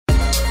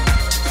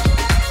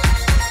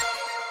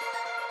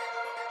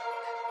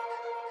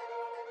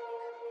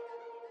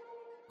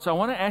So I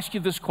want to ask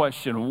you this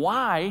question.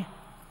 Why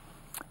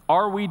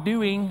are we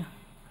doing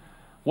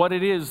what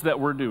it is that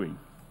we're doing?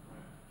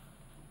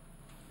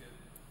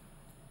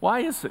 Why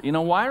is it?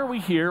 Why are we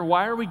here?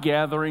 Why are we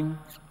gathering?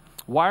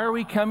 Why are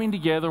we coming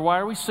together? Why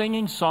are we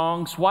singing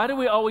songs? Why do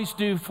we always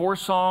do 4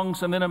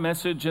 songs and then a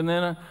message and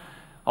then an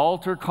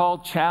altar call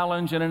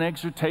challenge and an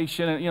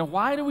exhortation? And,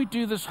 why do we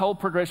do this whole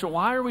progression?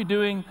 Why are we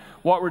doing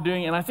what we're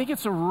doing? And I think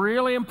it's a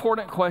really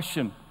important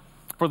question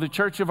for the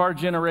church of our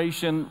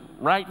generation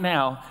right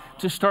now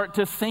to start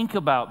to think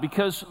about,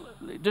 because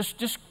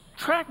just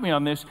track me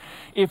on this.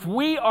 If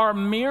we are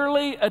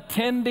merely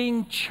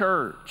attending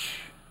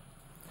church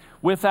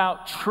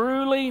without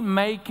truly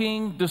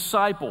making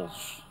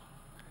disciples,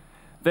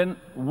 then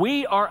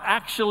we are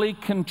actually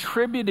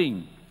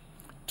contributing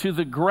to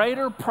the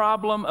greater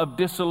problem of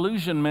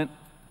disillusionment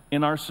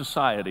in our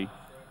society.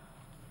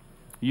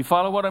 You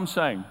follow what I'm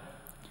saying?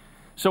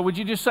 So would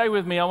you just say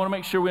with me, I want to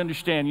make sure we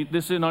understand.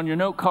 This isn't on your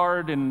note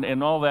card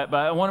and all that,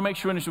 but I want to make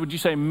sure we understand. Would you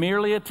say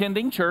merely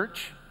attending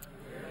church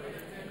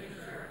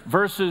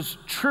versus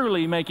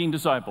truly making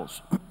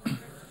disciples?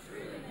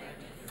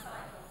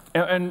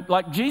 And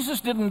like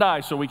Jesus didn't die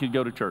so we could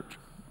go to church.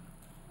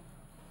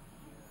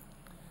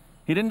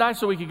 He didn't die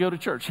so we could go to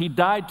church. He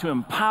died to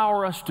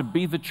empower us to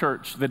be the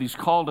church that He's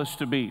called us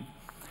to be.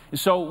 And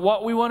so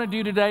what we want to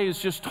do today is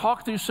just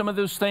talk through some of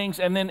those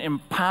things and then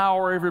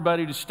empower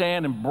everybody to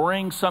stand and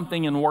bring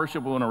something in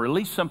worship. We want to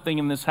release something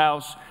in this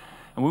house.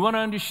 And we want to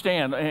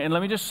understand, and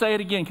let me just say it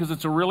again because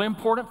it's a really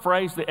important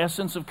phrase, the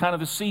essence of kind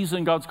of the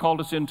season God's called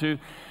us into.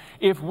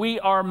 If we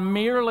are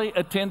merely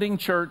attending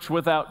church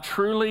without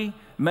truly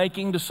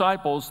making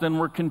disciples, then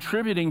we're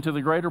contributing to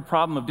the greater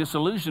problem of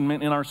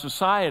disillusionment in our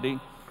society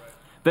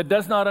that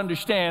does not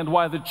understand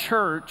why the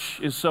church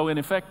is so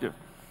ineffective.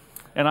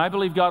 And I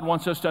believe God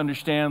wants us to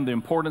understand the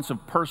importance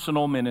of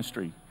personal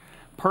ministry.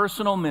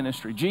 Personal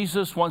ministry.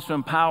 Jesus wants to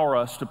empower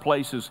us to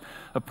places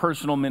of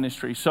personal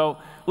ministry. So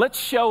let's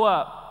show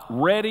up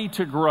ready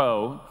to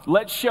grow.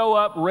 Let's show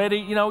up ready.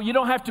 You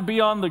don't have to be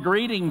on the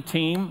greeting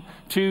team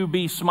to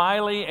be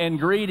smiley and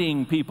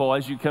greeting people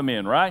as you come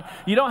in, right?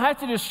 You don't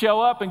have to just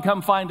show up and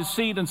come find a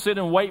seat and sit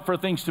and wait for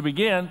things to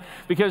begin,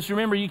 because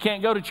remember, you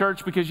can't go to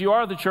church because you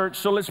are the church.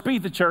 So let's be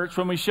the church.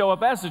 When we show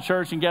up as the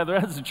church and gather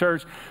as the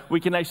church, we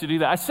can actually do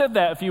that. I said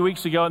that a few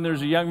weeks ago, and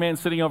there's a young man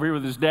sitting over here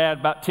with his dad,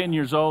 about 10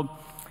 years old.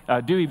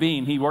 Dewey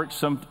Bean, he works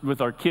some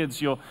with our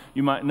kids. You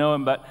might know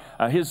him, but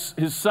his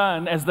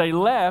son, as they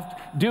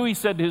left, Dewey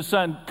said to his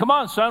son, "Come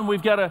on, son,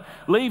 we've got to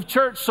leave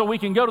church so we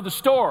can go to the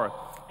store."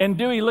 And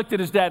Dewey looked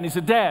at his dad and he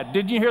said, "Dad,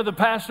 didn't you hear the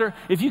pastor?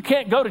 If you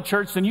can't go to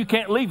church, then you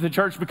can't leave the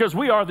church because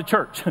we are the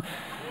church."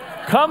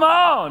 Come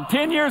on,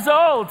 10 years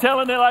old,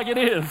 telling it like it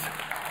is.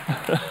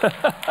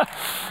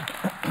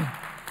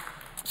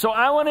 So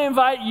I want to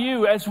invite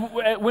you,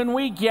 when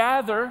we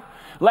gather,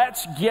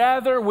 let's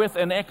gather with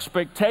an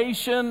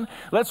expectation.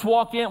 Let's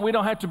walk in. We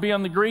don't have to be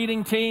on the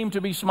greeting team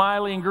to be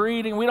smiley and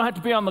greeting. We don't have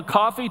to be on the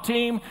coffee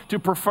team to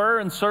prefer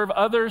and serve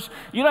others.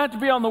 You don't have to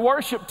be on the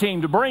worship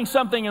team to bring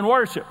something in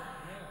worship.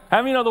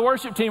 How many know the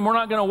worship team, we're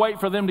not going to wait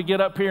for them to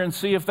get up here and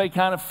see if they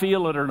kind of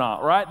feel it or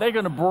not, right? They're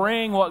going to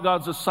bring what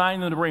God's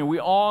assigned them to bring. We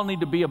all need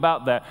to be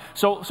about that.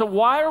 So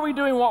why are we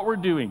doing what we're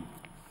doing?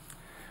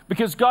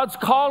 Because God's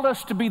called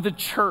us to be the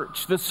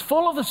church that's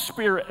full of the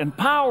Spirit and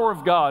power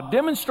of God,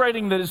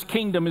 demonstrating that His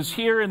kingdom is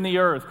here in the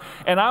earth.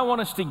 And I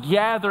want us to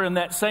gather in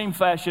that same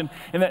fashion,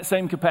 in that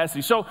same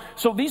capacity. So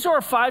these are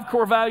our 5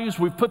 core values.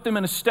 We've put them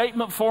in a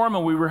statement form,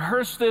 and we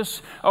rehearse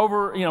this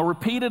over,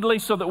 repeatedly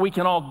so that we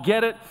can all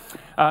get it.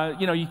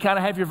 You kind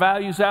of have your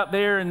values out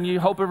there, and you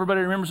hope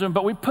everybody remembers them.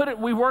 But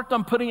we worked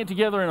on putting it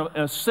together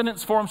in a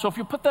sentence form. So if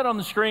you put that on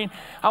the screen,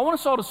 I want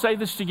us all to say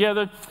this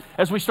together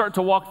as we start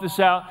to walk this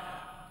out.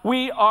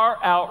 We are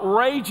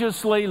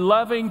outrageously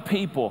loving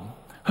people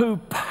who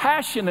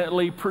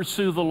passionately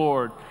pursue the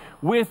Lord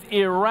with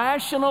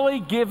irrationally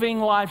giving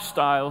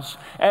lifestyles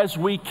as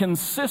we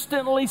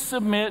consistently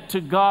submit to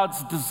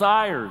God's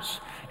desires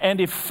and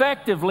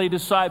effectively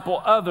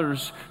disciple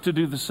others to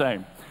do the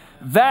same.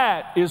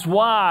 That is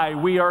why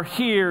we are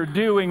here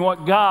doing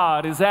what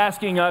God is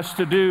asking us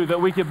to do, that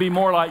we could be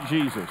more like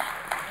Jesus.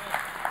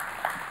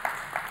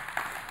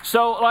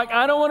 So,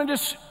 I don't want to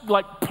just,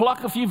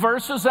 pluck a few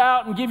verses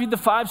out and give you the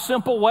 5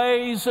 simple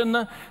ways and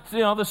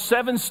the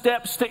 7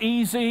 steps to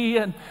easy.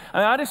 And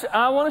I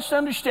want us to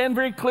understand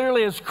very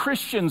clearly as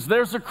Christians,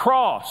 there's a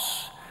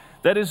cross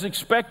that is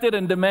expected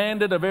and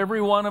demanded of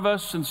every one of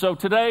us. And so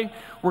today,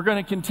 we're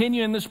going to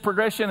continue in this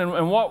progression.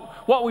 And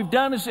what we've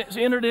done is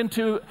entered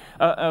into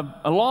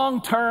a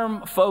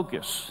long-term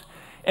focus.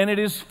 And it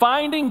is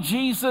finding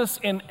Jesus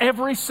in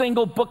every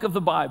single book of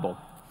the Bible.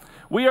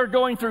 We are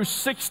going through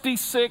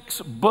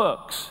 66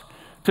 books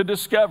to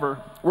discover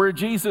where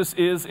Jesus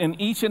is in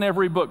each and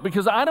every book.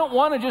 Because I don't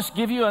want to just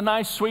give you a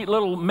nice, sweet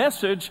little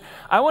message.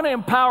 I want to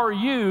empower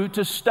you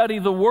to study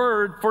the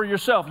Word for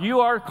yourself. You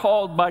are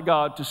called by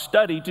God to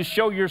study, to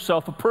show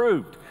yourself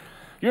approved.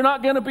 You're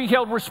not going to be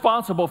held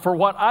responsible for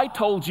what I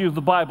told you the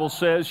Bible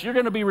says. You're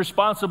going to be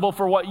responsible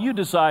for what you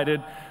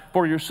decided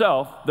for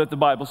yourself that the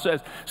Bible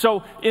says.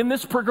 So in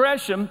this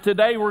progression,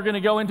 today we're going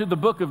to go into the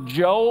book of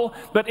Joel.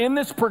 But in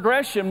this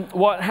progression,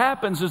 what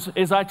happens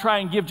is I try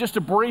and give just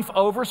a brief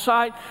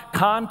oversight,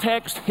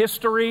 context,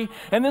 history,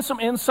 and then some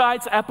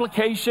insights,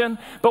 application.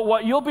 But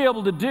what you'll be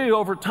able to do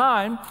over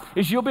time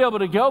is you'll be able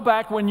to go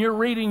back when you're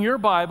reading your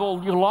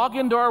Bible, you log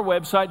into our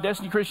website,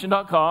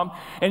 destinychristian.com,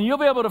 and you'll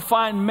be able to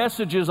find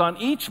messages on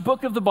each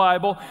book of the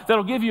Bible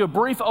that'll give you a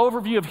brief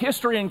overview of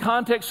history and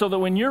context so that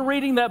when you're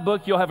reading that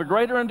book, you'll have a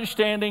greater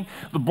understanding.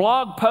 The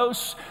blog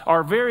posts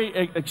are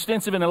very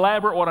extensive and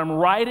elaborate. What I'm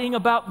writing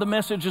about the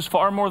message is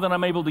far more than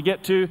I'm able to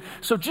get to.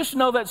 So just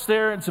know that's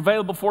there. It's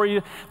available for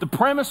you. The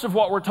premise of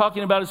what we're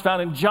talking about is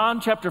found in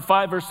John chapter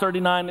 5, verse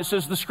 39. It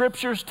says, "The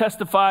scriptures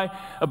testify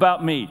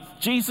about me."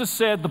 Jesus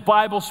said, "The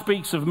Bible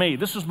speaks of me."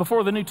 This was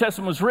before the New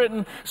Testament was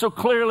written. So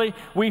clearly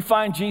we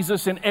find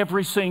Jesus in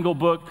every single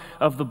book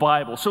of the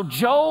Bible. So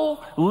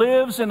Joel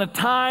lives in a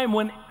time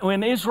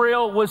when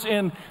Israel was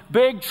in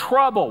big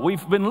trouble.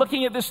 We've been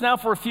looking at this now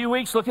for a few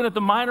weeks, looking at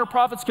the minor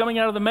prophets coming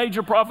out of the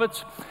major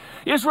prophets.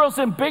 Israel's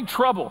in big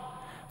trouble.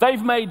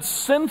 They've made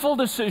sinful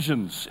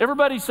decisions.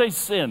 Everybody say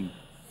sin.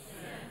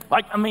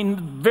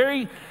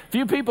 Very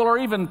few people are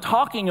even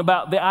talking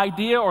about the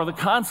idea or the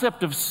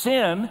concept of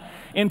sin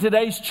in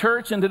today's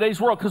church and today's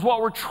world. Because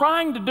what we're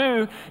trying to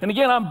do, and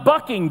again, I'm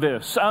bucking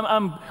this,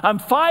 I'm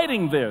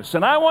fighting this,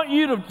 and I want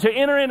you to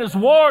enter in as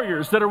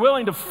warriors that are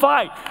willing to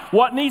fight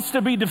what needs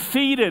to be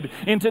defeated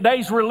in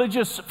today's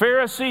religious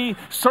Pharisee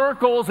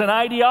circles and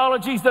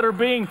ideologies that are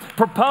being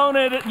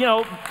proponent,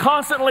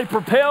 constantly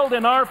propelled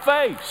in our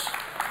face.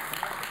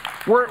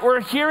 We're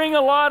hearing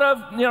a lot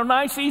of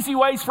nice, easy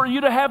ways for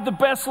you to have the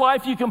best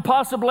life you can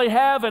possibly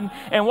have.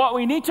 And what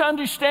we need to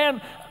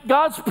understand,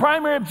 God's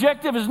primary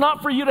objective is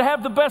not for you to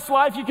have the best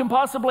life you can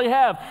possibly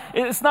have.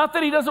 It's not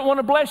that He doesn't want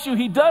to bless you.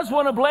 He does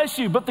want to bless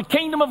you. But the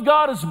kingdom of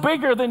God is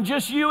bigger than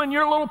just you and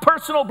your little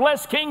personal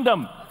blessed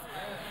kingdom.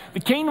 The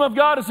kingdom of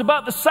God is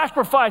about the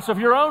sacrifice of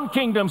your own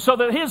kingdom so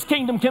that His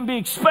kingdom can be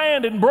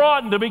expanded and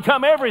broadened to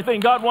become everything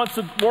God wants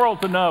the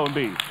world to know and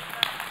be.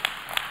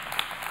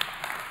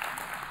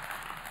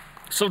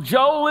 So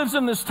Joel lives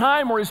in this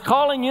time where he's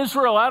calling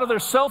Israel out of their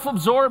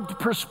self-absorbed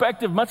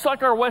perspective, much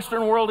like our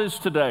Western world is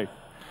today.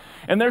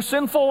 And their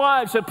sinful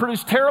lives have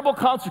produced terrible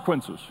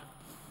consequences.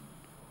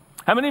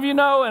 How many of you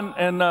know,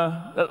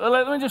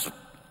 let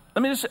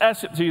me just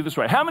ask it to you this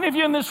way. How many of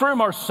you in this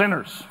room are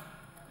sinners?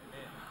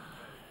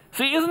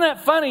 See, isn't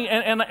that funny?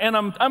 And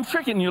I'm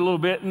tricking you a little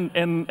bit,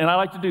 and I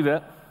like to do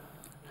that.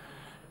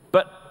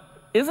 But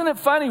isn't it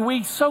funny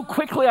we so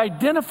quickly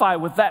identify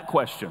with that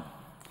question?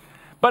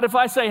 But if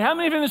I say, how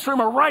many of you in this room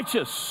are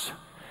righteous?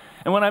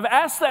 And when I've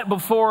asked that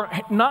before,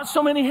 not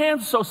so many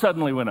hands so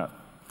suddenly went up.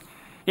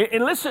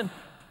 And listen,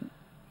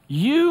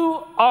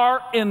 you are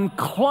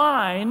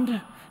inclined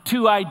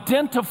to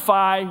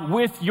identify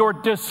with your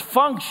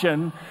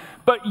dysfunction,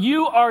 but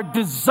you are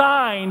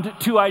designed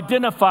to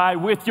identify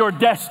with your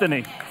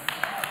destiny.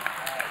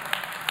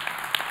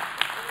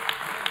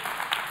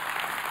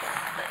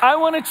 I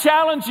want to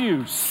challenge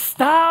you,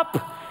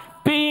 stop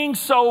being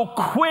so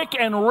quick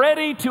and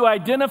ready to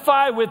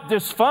identify with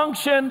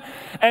dysfunction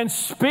and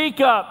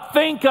speak up,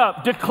 think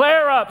up,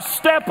 declare up,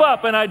 step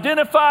up and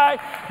identify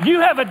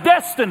you have a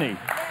destiny.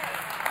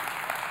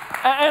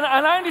 And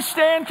I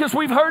understand because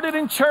we've heard it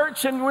in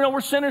church and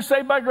we're sinners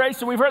saved by grace,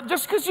 and we've heard,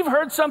 just because you've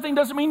heard something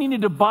doesn't mean you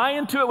need to buy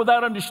into it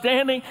without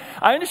understanding.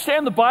 I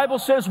understand the Bible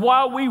says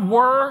while we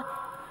were,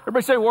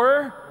 everybody say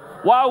were?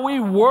 While we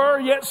were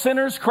yet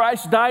sinners,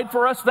 Christ died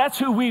for us. That's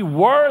who we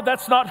were.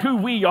 That's not who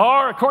we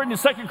are. According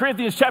to 2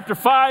 Corinthians chapter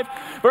 5,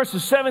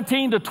 verses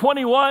 17 to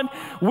 21,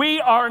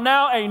 we are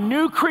now a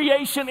new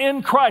creation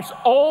in Christ.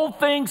 Old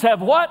things have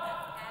what?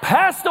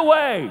 Passed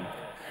away.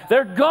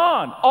 They're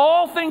gone.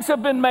 All things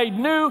have been made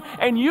new,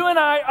 and you and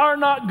I are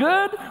not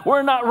good.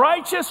 We're not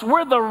righteous.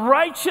 We're the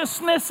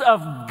righteousness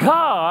of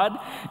God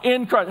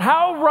in Christ.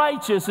 How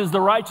righteous is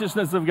the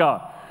righteousness of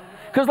God?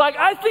 Because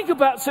I think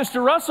about Sister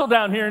Russell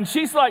down here, and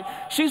she's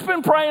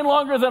been praying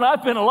longer than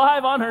I've been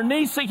alive on her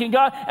knees seeking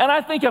God, and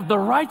I think of the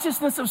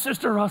righteousness of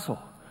Sister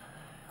Russell.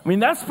 I mean,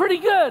 that's pretty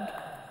good.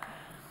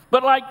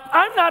 But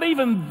I'm not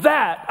even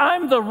that.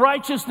 I'm the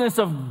righteousness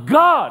of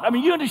God. I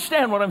mean, you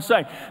understand what I'm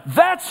saying.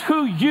 That's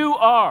who you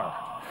are.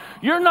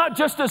 You're not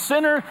just a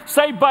sinner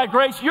saved by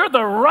grace. You're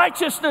the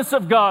righteousness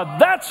of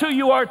God. That's who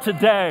you are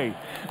today.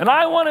 And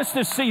I want us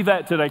to see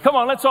that today. Come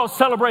on, let's all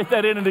celebrate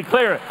that in and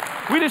declare it.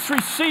 We just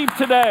received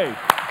today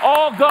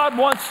all God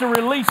wants to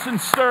release and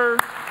stir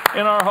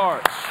in our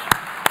hearts.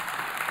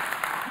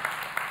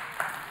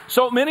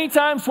 So many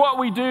times what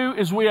we do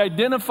is we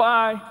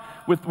identify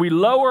with, we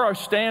lower our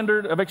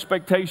standard of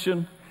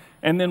expectation,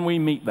 and then we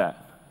meet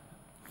that.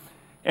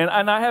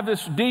 And I have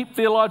this deep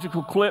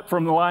theological clip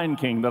from The Lion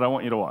King that I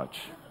want you to watch.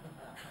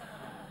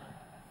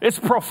 It's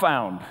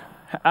profound.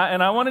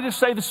 And I want to just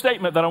say the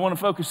statement that I want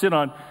to focus in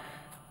on.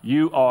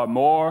 You are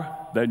more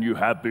than you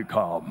have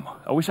become.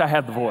 I wish I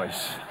had the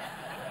voice.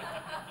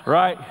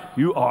 Right?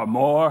 You are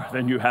more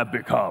than you have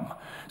become.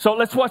 So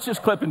let's watch this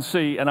clip and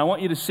see. And I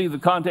want you to see the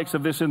context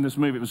of this in this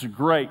movie. It was a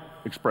great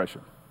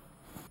expression.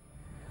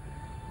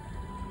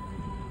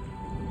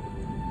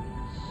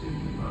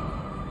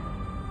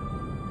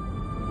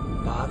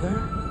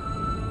 Father?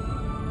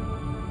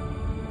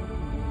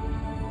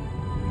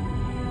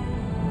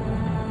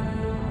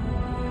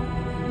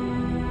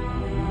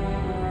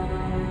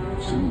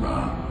 Simba,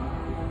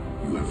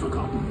 you have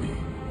forgotten me.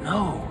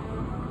 No.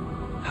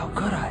 How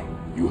could I?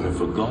 You have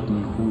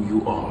forgotten who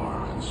you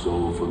are, and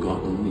so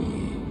forgotten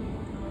me.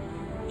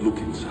 Look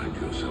inside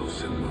yourself,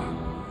 Simba.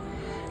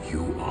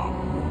 You are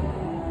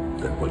more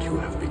than what you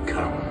have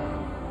become.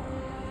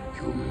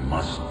 You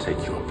must take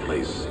your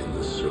place in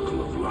the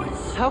circle of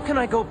life. How can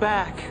I go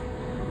back?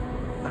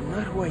 I'm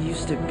not who I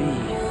used to be.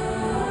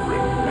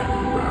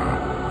 Remember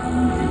who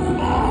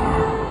you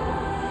are.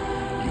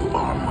 You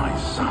are my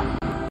son,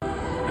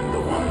 and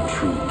the one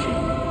true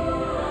king.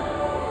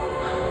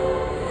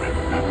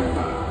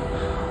 Remember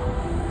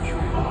who you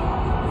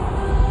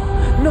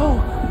are. No!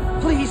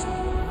 Please!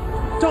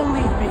 Don't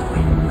leave me!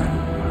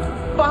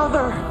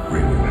 Father!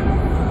 Remember.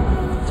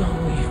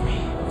 Don't leave me.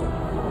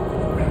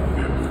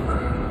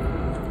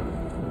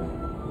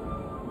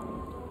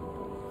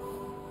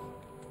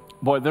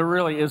 Boy, there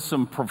really is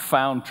some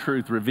profound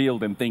truth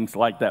revealed in things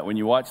like that. When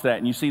you watch that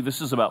and you see this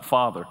is about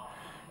Father.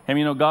 And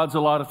you know, God's a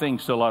lot of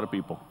things to a lot of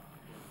people.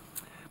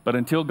 But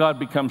until God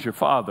becomes your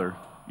Father,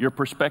 your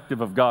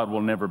perspective of God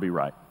will never be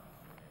right.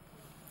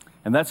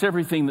 And that's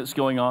everything that's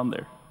going on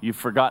there. You've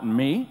forgotten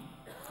me,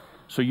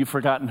 so you've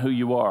forgotten who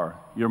you are.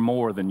 You're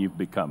more than you've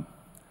become.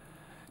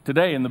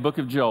 Today in the book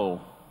of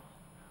Joel,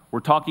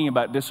 we're talking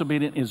about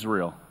disobedient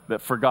Israel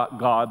that forgot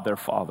God, their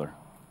Father.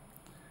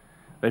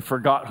 They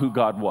forgot who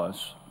God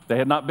was. They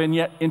had not been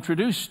yet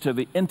introduced to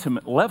the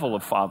intimate level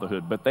of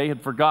fatherhood, but they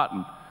had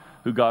forgotten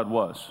who God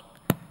was.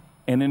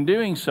 And in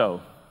doing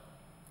so,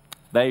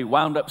 they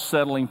wound up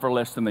settling for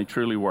less than they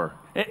truly were.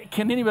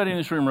 Can anybody in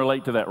this room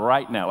relate to that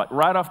right now? Like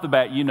right off the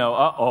bat, you know,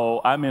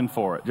 uh-oh, I'm in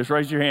for it. Just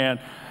raise your hand.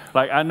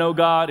 Like, I know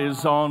God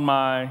is on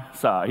my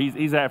side.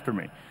 He's after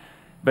me.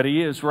 But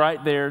he is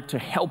right there to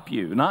help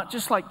you. Not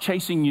just like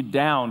chasing you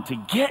down to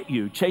get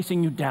you,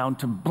 chasing you down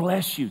to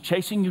bless you,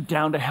 chasing you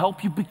down to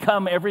help you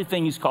become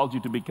everything he's called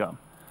you to become.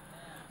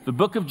 The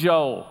book of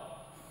Joel,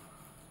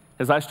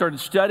 as I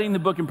started studying the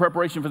book in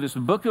preparation for this, the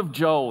book of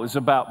Joel is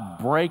about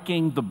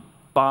breaking the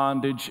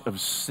bondage of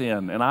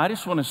sin. And I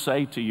just want to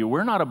say to you,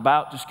 we're not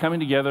about just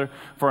coming together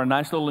for a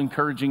nice little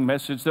encouraging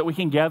message that we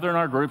can gather in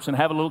our groups and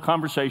have a little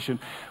conversation.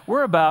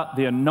 We're about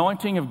the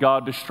anointing of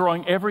God,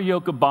 destroying every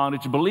yoke of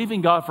bondage,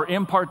 believing God for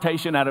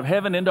impartation out of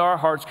heaven into our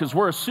hearts, because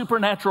we're a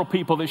supernatural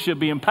people that should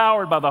be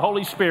empowered by the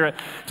Holy Spirit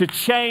to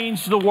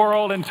change the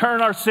world and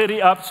turn our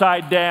city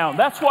upside down.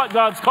 That's what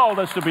God's called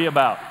us to be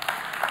about.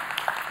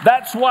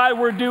 That's why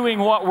we're doing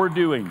what we're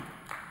doing.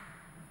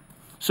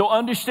 So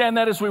understand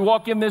that as we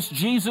walk in this,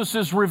 Jesus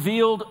is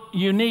revealed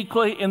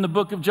uniquely in the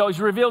book of Joel. He's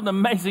revealed in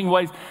amazing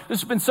ways.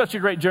 This has been such a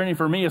great journey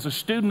for me as a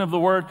student of the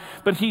Word,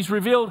 but he's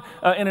revealed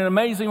in an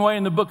amazing way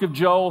in the book of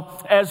Joel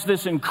as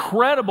this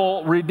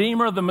incredible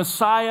Redeemer, the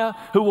Messiah,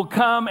 who will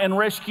come and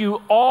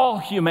rescue all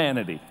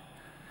humanity,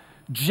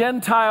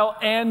 Gentile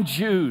and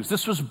Jews.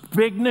 This was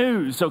big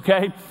news,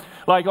 okay?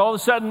 Like all of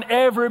a sudden,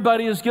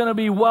 everybody is going to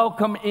be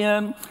welcome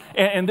in.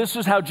 And this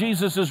is how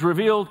Jesus is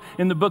revealed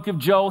in the book of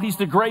Joel. He's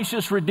the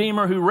gracious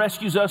Redeemer who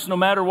rescues us no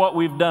matter what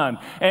we've done.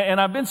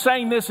 And I've been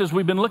saying this as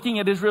we've been looking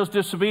at Israel's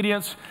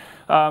disobedience.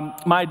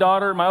 My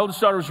oldest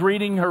daughter was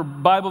reading her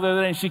Bible the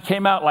other day, and she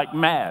came out like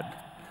mad.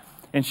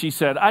 And she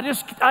said, I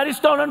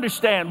just don't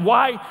understand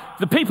why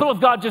the people of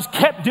God just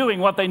kept doing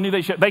what they knew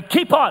they should. They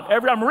keep on.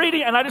 I'm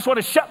reading, and I just want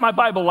to shut my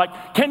Bible.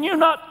 Like, can you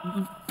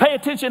not pay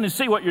attention and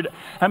see what you're doing?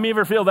 How many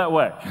ever feel that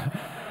way?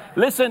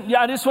 Listen,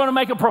 I just want to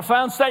make a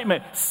profound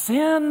statement.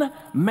 Sin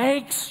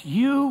makes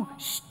you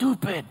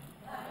stupid.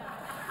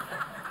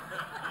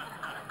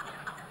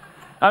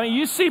 I mean,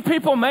 you see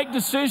people make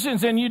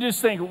decisions, and you just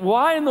think,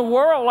 why in the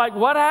world? Like,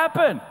 what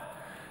happened?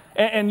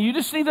 And you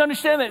just need to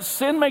understand that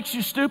sin makes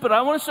you stupid.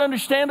 I want us to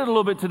understand it a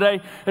little bit today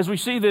as we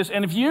see this.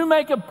 And if you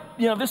make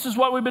this is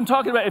what we've been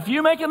talking about. If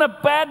you're making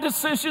bad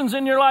decisions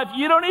in your life,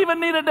 you don't even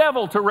need a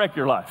devil to wreck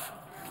your life.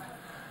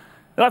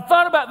 And I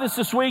thought about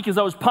this week as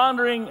I was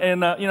pondering.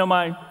 And,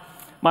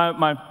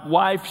 my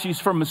wife, she's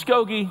from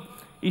Muskogee,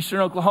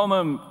 eastern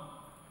Oklahoma. And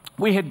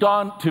we had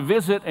gone to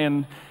visit,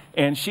 and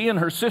she and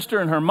her sister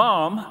and her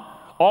mom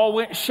all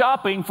went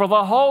shopping for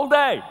the whole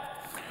day.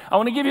 I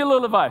want to give you a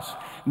little advice.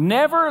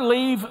 Never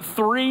leave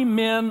 3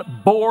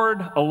 men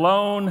bored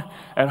alone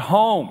at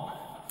home.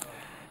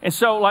 And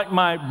so like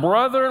my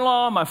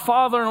brother-in-law, my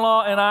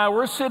father-in-law, and I,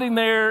 we're sitting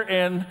there,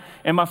 and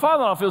my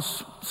father-in-law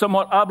feels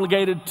somewhat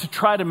obligated to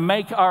try to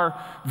make our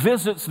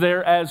visits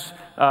there as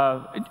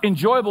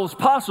enjoyable as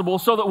possible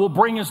so that we'll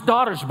bring his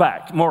daughters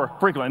back more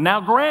frequently, and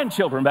now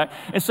grandchildren back.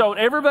 And so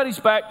everybody's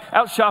back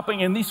out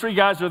shopping, and these 3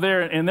 guys are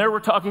there, and there we're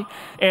talking.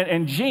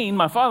 And Gene,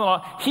 my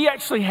father-in-law, he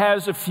actually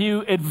has a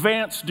few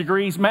advanced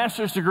degrees,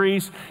 master's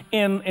degrees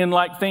in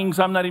like things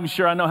I'm not even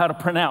sure I know how to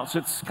pronounce.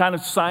 It's kind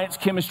of science,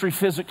 chemistry,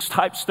 physics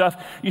type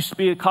stuff. Used to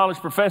be a college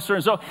professor.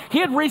 And so he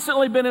had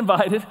recently been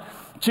invited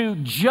to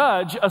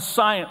judge a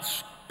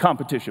science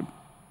competition.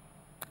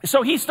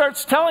 So he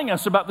starts telling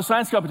us about the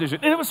science competition,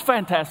 and it was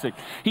fantastic.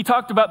 He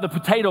talked about the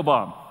potato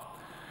bomb.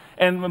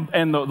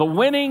 And the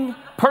winning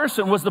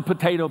person was the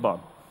potato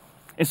bomb.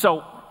 And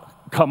so,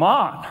 come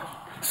on,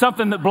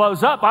 something that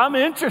blows up, I'm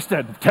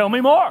interested. Tell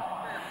me more.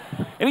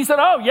 And he said,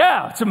 oh,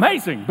 yeah, it's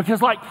amazing.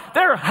 Because, like,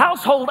 there are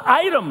household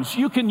items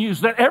you can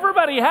use that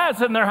everybody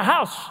has in their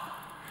house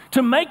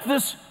to make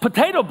this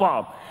potato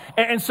bomb.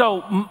 And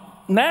so,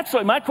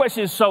 naturally, my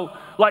question is, so,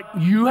 like,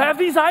 you have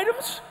these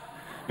items?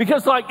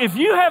 Because, like, if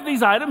you have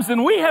these items,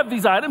 then we have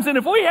these items. And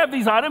if we have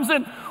these items,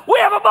 then we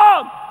have a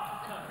bomb.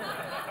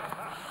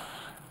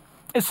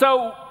 And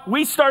so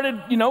we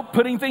started,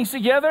 putting things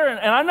together.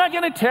 And I'm not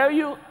going to tell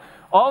you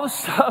all the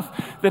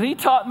stuff that he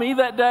taught me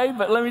that day,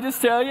 but let me just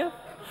tell you,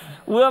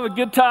 we'll have a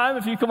good time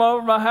if you come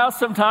over to my house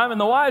sometime in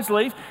the Wise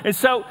Leaf. And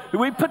so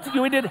we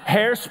did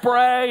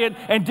hairspray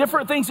and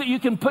different things that you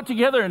can put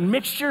together and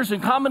mixtures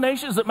and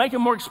combinations that make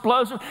them more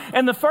explosive.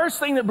 And the first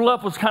thing that blew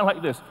up was kind of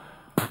like this.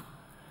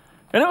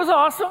 And it was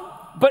awesome,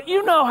 but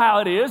you know how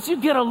it is.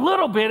 You get a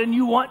little bit and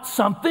you want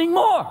something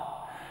more.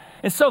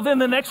 And so then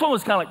the next one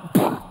was kind of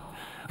like,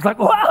 it's like,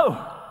 whoa,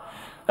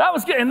 that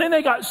was good. And then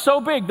they got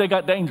so big, they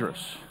got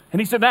dangerous. And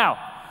he said, now,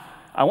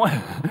 I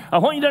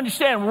want you to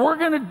understand, we're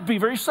going to be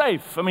very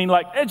safe. I mean,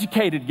 like,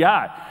 educated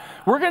guy.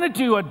 We're going to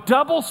do a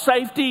double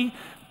safety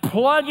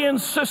plug-in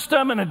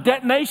system and a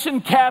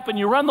detonation cap, and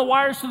you run the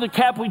wires through the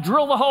cap. We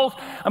drill the holes.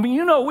 I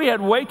mean, we had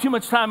way too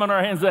much time on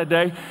our hands that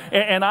day.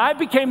 And I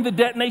became the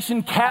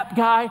detonation cap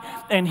guy,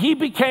 and he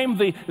became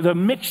the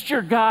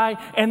mixture guy.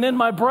 And then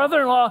my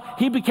brother-in-law,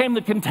 he became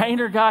the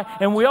container guy.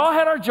 And we all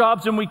had our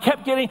jobs, and we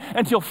kept getting,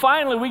 until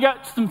finally we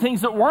got some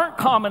things that weren't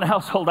common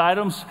household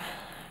items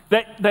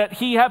that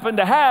he happened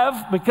to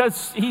have,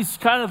 because he's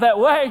kind of that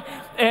way.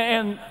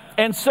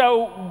 And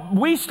so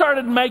we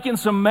started making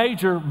some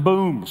major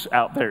booms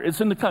out there.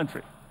 It's in the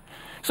country.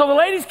 So the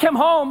ladies came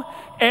home,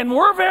 and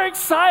we're very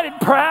excited,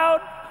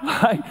 proud.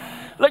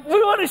 Like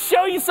we want to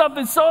show you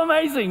something so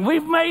amazing.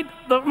 We've made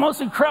the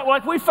most incredible,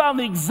 we found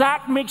the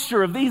exact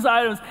mixture of these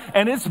items,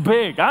 and it's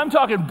big. I'm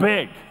talking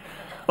big.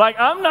 Like,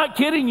 I'm not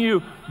kidding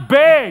you,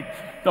 big,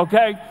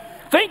 okay?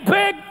 Think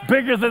big,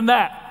 bigger than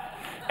that.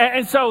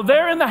 And so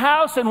they're in the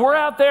house, and we're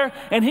out there,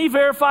 and he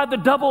verified the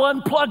double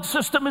unplugged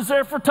system is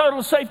there for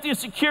total safety and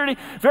security.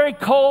 Very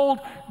cold,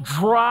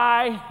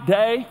 dry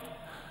day.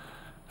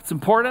 It's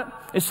important.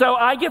 And so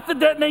I get the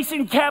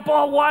detonation cap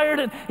all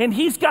wired, and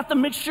he's got the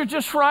mixture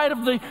just right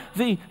of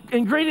the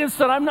ingredients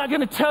that I'm not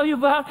going to tell you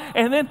about.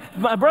 And then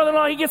my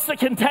brother-in-law, he gets the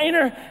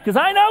container, because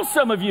I know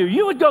some of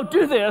you would go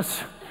do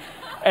this,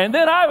 and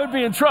then I would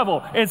be in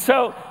trouble. And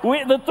so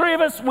the three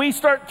of us, we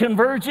start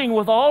converging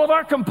with all of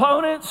our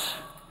components.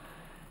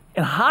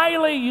 And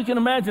highly, you can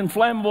imagine,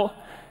 flammable.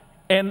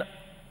 And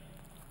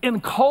in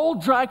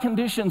cold, dry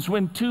conditions,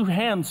 when two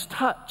hands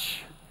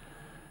touch,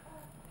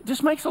 it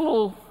just makes a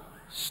little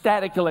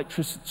static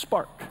electricity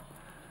spark.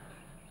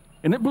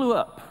 And it blew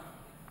up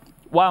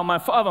while my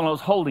father-in-law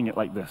was holding it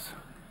like this.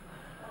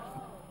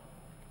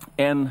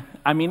 And,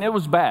 I mean, it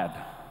was bad.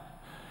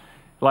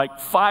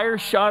 Like, fire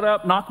shot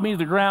up, knocked me to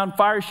the ground,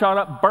 fire shot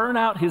up, burned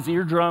out his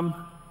eardrum,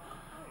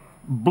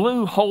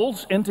 blew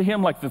holes into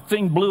him, like the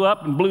thing blew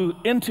up and blew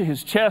into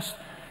his chest,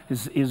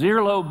 his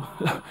earlobe,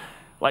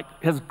 like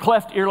his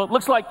cleft earlobe.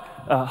 Looks like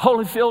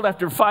Holyfield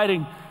after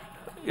fighting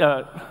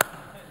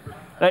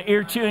that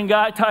ear-chewing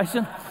guy,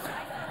 Tyson.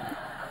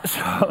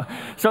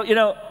 So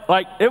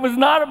like, it was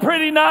not a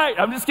pretty night.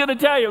 I'm just going to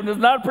tell you, it was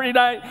not a pretty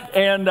night.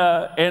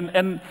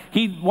 And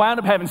he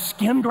wound up having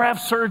skin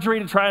graft surgery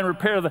to try and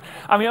repair it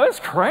was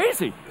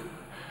crazy.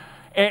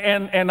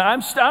 And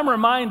I'm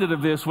reminded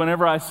of this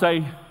whenever I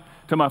say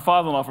to my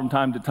father-in-law from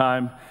time to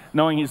time,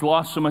 knowing he's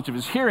lost so much of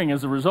his hearing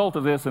as a result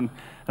of this. And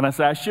I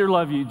say, I sure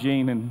love you,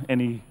 Gene.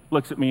 And he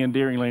looks at me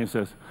endearingly and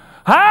says,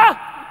 huh?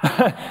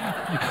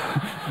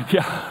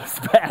 Yeah, it's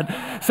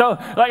bad. So,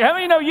 like, how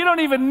many know you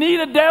don't even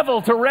need a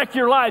devil to wreck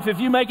your life if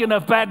you make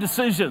enough bad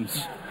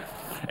decisions?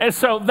 And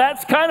so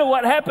that's kind of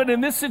what happened in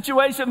this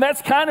situation.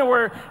 That's kind of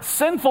where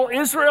sinful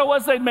Israel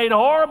was. They'd made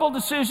horrible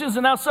decisions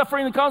and now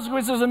suffering the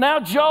consequences. And now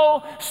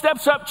Joel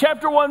steps up,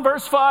 chapter 1,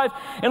 verse 5,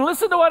 and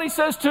listen to what he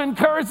says to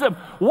encourage them.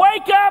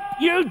 Wake up,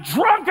 you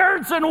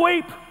drunkards, and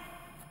weep.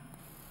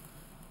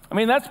 I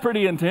mean, that's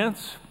pretty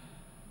intense.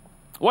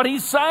 What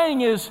he's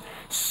saying is,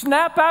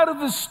 snap out of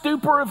the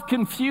stupor of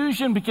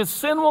confusion, because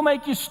sin will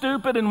make you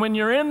stupid. And when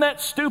you're in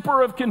that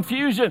stupor of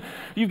confusion,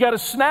 you've got to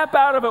snap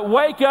out of it,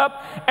 wake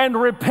up, and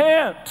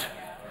repent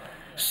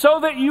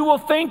so that you will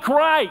think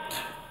right.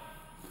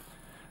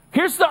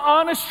 Here's the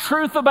honest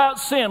truth about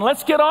sin.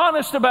 Let's get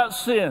honest about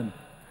sin.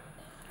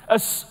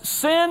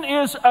 Sin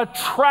is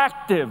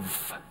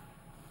attractive.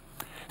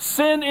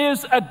 Sin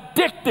is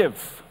addictive.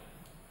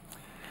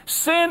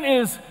 Sin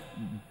is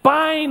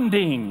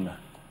binding.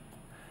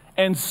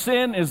 And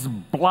sin is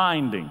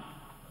blinding.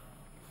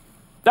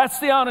 That's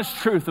the honest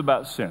truth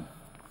about sin.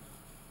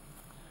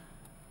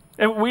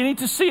 And we need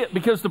to see it,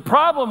 because the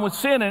problem with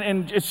sin,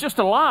 and it's just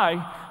a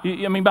lie.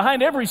 I mean,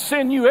 behind every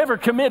sin you ever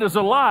commit is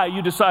a lie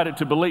you decided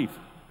to believe.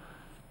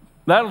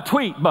 That'll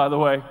tweet, by the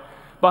way.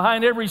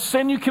 Behind every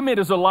sin you commit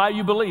is a lie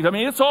you believe. I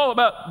mean, it's all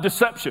about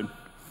deception.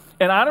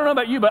 And I don't know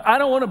about you, but I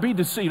don't want to be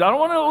deceived. I don't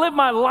want to live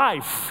my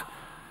life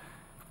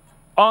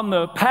on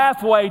the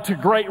pathway to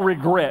great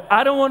regret.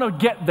 I don't want to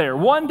get there.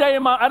 One day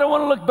I don't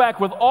want to look back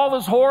with all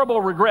this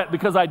horrible regret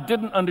because I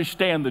didn't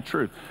understand the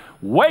truth.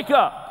 Wake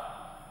up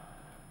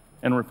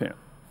and repent.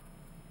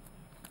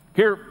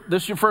 Here,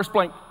 this is your first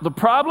blank. The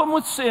problem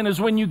with sin is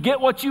when you get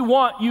what you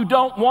want, you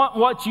don't want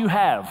what you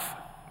have.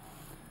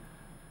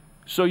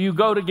 So you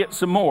go to get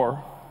some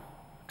more,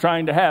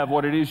 trying to have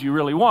what it is you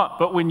really want.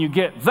 But when you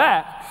get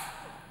that,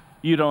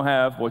 you don't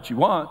have what you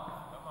want.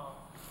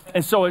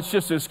 And so it's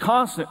just this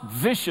constant,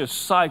 vicious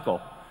cycle.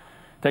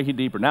 Take it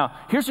deeper. Now,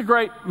 here's a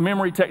great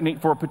memory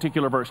technique for a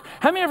particular verse.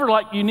 How many ever,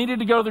 you needed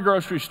to go to the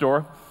grocery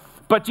store,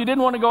 but you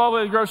didn't want to go all the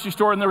way to the grocery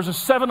store, and there was a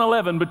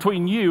 7-Eleven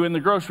between you and the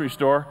grocery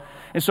store,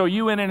 and so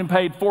you went in and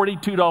paid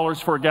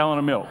 $42 for a gallon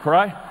of milk,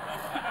 right?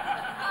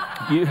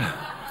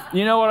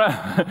 You know what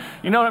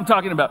I'm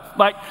talking about.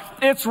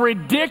 It's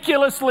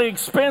ridiculously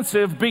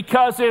expensive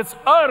because it's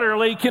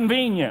utterly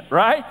convenient,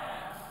 right?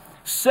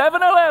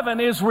 7-Eleven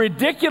is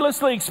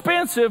ridiculously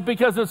expensive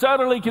because it's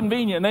utterly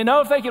convenient. And they know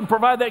if they can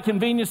provide that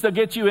convenience, they'll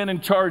get you in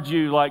and charge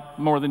you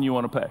more than you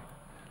want to pay.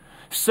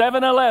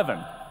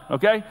 7-Eleven,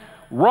 okay?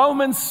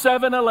 Romans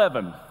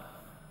 7:11.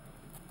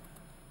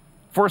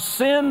 For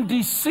sin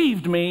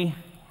deceived me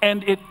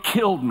and it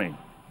killed me.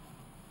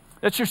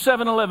 That's your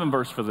 7-Eleven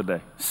verse for the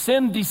day.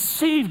 Sin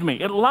deceived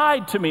me. It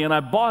lied to me and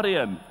I bought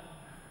in.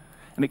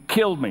 And it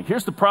killed me.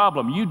 Here's the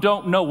problem. You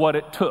don't know what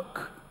it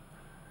took.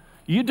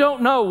 You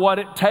don't know what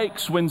it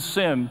takes when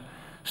sin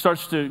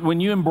when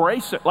you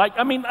embrace it.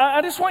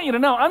 I just want you to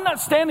know, I'm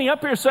not standing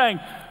up here saying,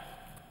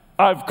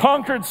 I've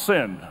conquered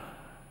sin.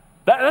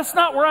 That's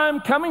not where I'm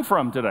coming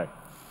from today.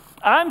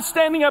 I'm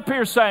standing up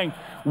here saying,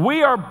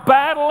 we are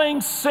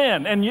battling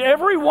sin, and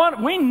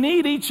everyone, we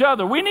need each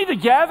other. We need to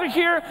gather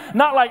here,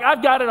 not like,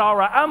 I've got it all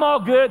right, I'm all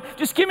good.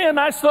 Just give me a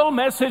nice little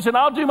message, and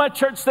I'll do my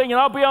church thing, and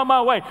I'll be on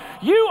my way.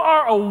 You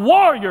are a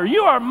warrior.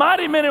 You are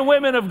mighty men and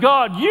women of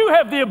God. You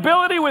have the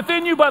ability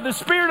within you by the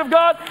Spirit of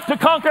God to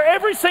conquer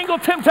every single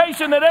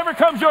temptation that ever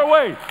comes your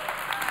way.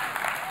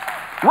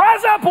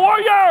 Rise up,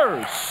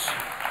 warriors.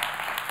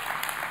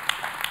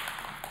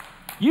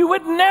 You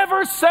would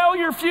never sell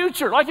your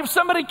future. Like if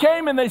somebody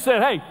came and they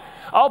said, hey,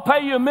 I'll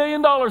pay you $1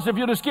 million if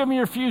you'll just give me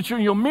your future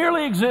and you'll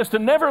merely exist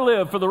and never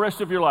live for the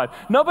rest of your life.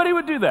 Nobody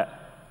would do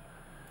that.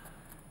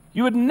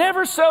 You would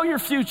never sell your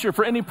future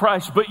for any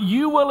price, but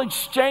you will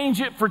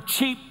exchange it for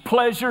cheap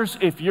pleasures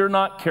if you're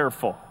not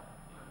careful.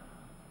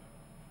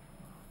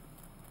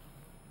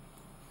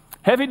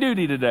 Heavy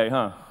duty today,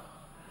 huh?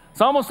 It's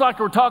almost like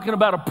we're talking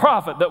about a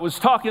prophet that was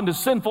talking to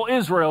sinful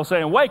Israel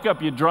saying, wake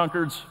up, you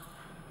drunkards,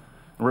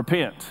 and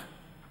repent.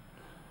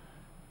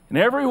 And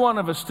every one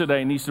of us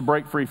today needs to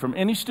break free from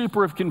any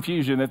stupor of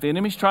confusion that the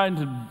enemy's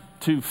trying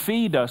to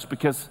feed us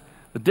because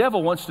the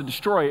devil wants to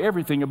destroy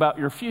everything about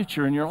your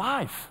future and your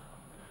life.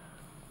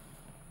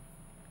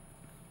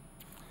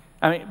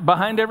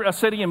 Behind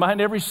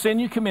every sin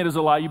you commit is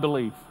a lie you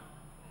believe.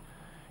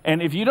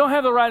 And if you don't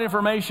have the right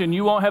information,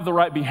 you won't have the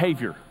right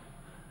behavior.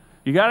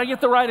 You got to get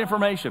the right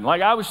information.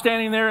 Like I was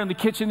standing there in the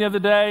kitchen the other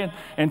day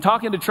and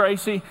talking to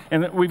Tracy,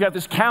 and we've got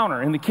this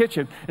counter in the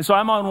kitchen. And so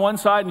I'm on one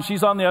side and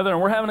she's on the other,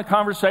 and we're having a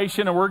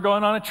conversation, and we're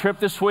going on a trip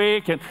this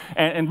week,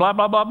 and blah,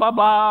 blah, blah, blah,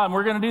 blah, and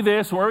we're going to do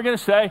this, and we're going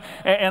to say,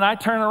 and I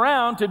turn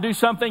around to do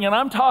something, and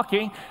I'm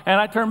talking,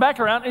 and I turn back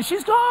around, and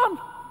she's gone.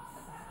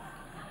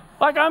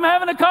 Like I'm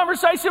having a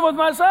conversation with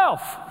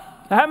myself.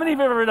 How many of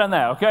you have ever done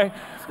that, okay?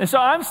 And so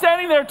I'm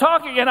standing there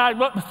talking, and I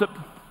look,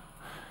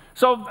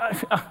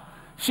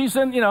 she's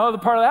in, the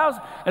part of the house.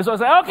 And so I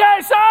say,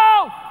 okay,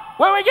 so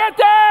when we get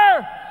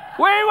there,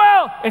 we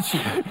will. And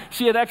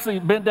she had actually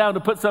bent down to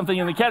put something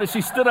in the cat, and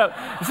she stood up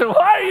and said,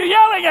 why are you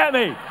yelling at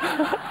me?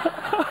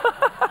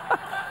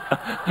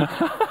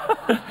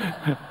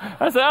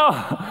 I said,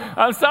 oh,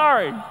 I'm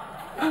sorry.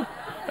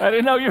 I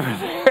didn't know you were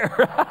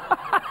there.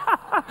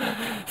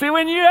 See,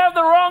 when you have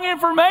the wrong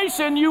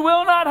information, you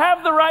will not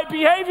have the right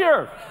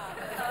behavior.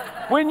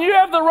 When you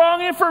have the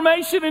wrong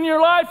information in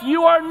your life,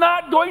 you are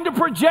not going to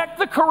project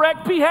the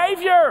correct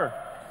behavior.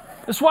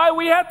 That's why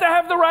we have to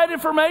have the right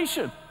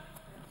information.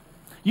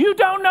 You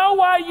don't know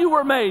why you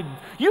were made.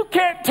 You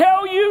can't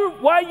tell you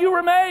why you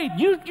were made.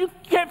 You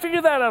can't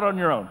figure that out on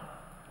your own.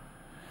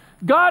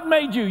 God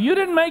made you. You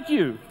didn't make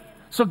you.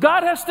 So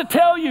God has to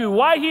tell you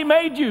why He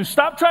made you.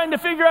 Stop trying to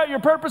figure out your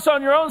purpose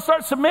on your own.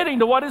 Start submitting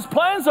to what His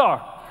plans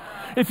are.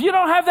 If you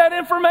don't have that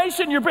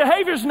information, your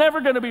behavior is never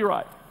going to be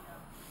right.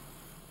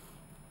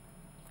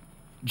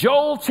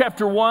 Joel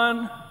chapter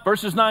 1,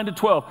 verses 9 to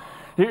 12.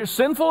 Here's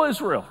sinful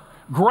Israel.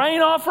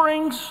 Grain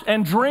offerings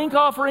and drink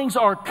offerings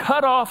are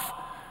cut off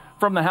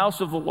from the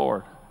house of the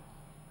Lord.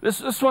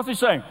 This is what they're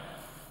saying.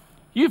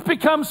 You've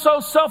become so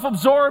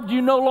self-absorbed,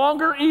 you no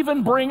longer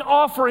even bring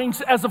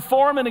offerings as a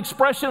form and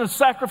expression of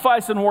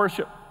sacrifice and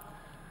worship.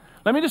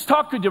 Let me just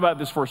talk to you about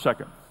this for a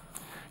second.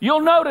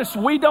 You'll notice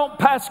we don't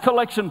pass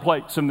collection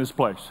plates in this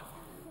place.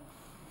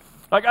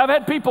 Like I've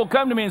had people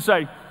come to me and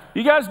say,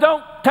 you guys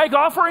don't take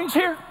offerings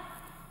here?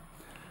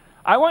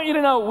 I want you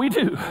to know we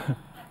do.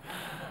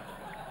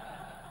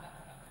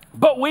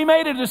 But we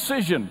made a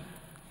decision.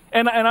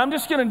 And I'm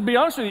just going to be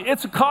honest with you,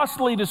 it's a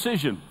costly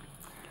decision.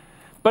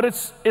 But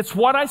it's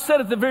what I said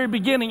at the very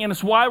beginning, and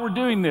it's why we're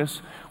doing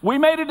this. We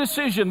made a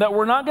decision that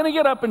we're not going to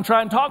get up and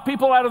try and talk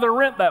people out of their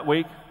rent that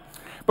week,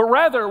 but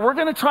rather we're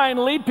going to try and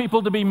lead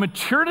people to be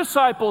mature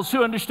disciples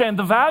who understand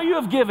the value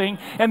of giving,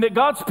 and that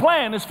God's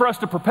plan is for us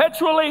to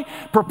perpetually,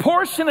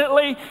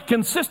 proportionately,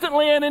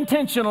 consistently, and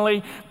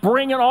intentionally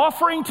bring an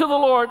offering to the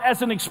Lord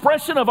as an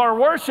expression of our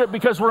worship,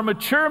 because we're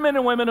mature men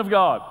and women of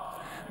God.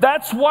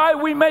 That's why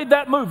we made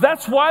that move.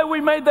 That's why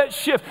we made that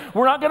shift.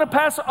 We're not going to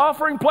pass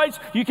offering plates.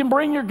 You can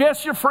bring your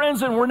guests, your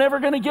friends, and we're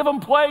never going to give them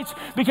plates,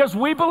 because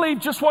we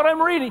believe just what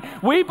I'm reading.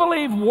 We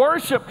believe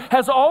worship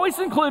has always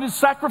included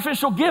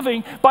sacrificial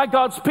giving by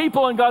God's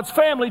people and God's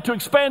family to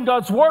expand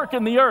God's work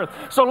in the earth.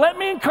 So let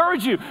me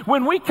encourage you,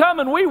 when we come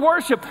and we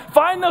worship,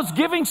 find those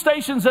giving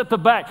stations at the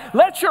back.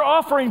 Let your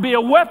offering be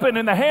a weapon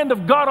in the hand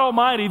of God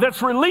Almighty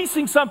that's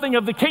releasing something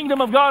of the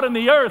kingdom of God in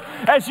the earth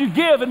as you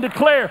give and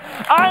declare,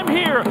 I'm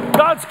here.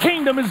 God's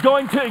kingdom is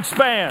going to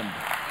expand.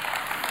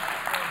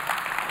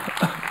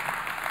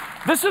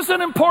 This is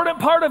an important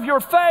part of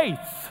your faith.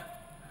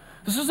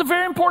 This is a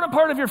very important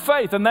part of your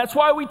faith, and that's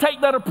why we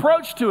take that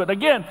approach to it.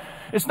 Again,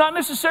 it's not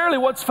necessarily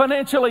what's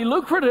financially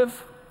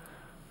lucrative,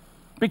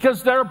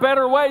 because there are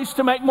better ways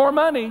to make more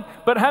money.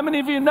 But how many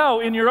of you know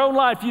in your own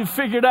life you've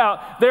figured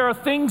out there are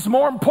things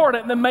more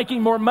important than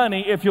making more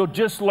money? If you'll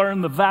just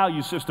learn the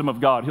value system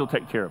of God, He'll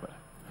take care of it.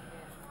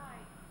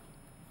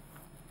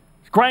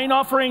 Grain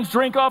offerings,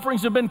 drink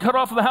offerings have been cut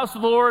off of the house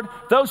of the Lord.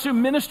 Those who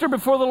minister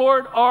before the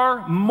Lord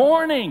are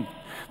mourning.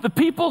 The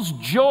people's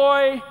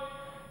joy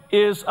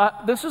is,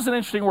 this is an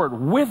interesting word,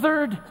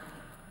 withered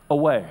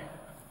away.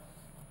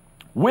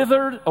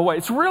 Withered away.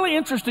 It's a really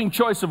interesting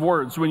choice of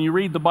words when you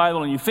read the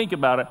Bible and you think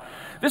about it.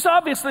 This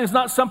obviously is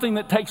not something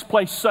that takes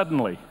place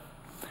suddenly.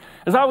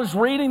 As I was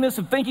reading this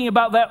and thinking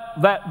about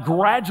that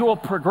gradual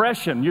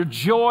progression, your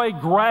joy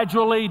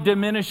gradually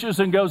diminishes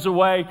and goes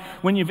away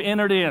when you've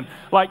entered in.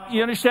 Like,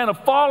 you understand, a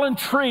fallen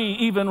tree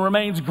even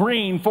remains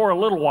green for a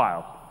little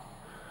while.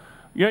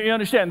 You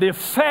understand, the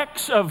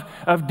effects of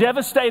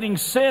devastating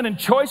sin and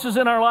choices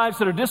in our lives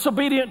that are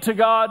disobedient to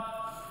God,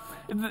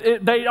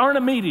 they aren't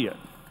immediate.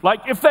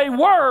 Like, if they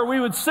were, we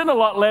would sin a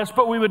lot less,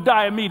 but we would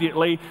die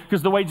immediately,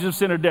 because the wages of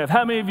sin are death.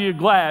 How many of you are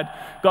glad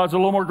God's a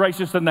little more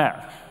gracious than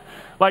that?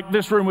 Like,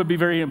 this room would be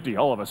very empty.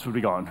 All of us would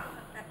be gone.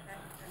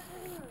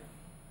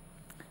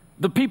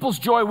 The people's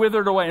joy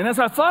withered away. And as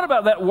I thought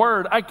about that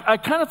word, I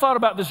kind of thought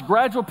about this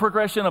gradual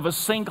progression of a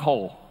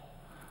sinkhole.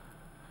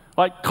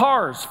 Like,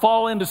 cars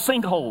fall into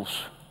sinkholes.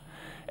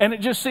 And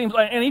it just seems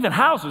like, and even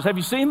houses, have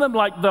you seen them?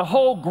 Like, the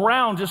whole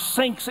ground just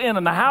sinks in,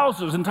 and the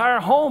houses, entire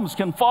homes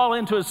can fall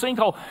into a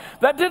sinkhole.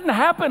 That didn't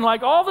happen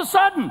like all of a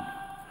sudden.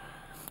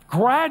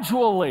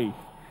 Gradually,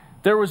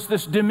 there was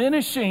this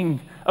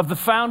diminishing of the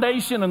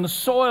foundation and the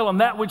soil and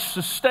that which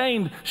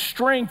sustained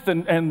strength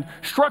and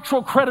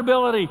structural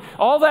credibility.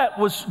 All that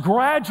was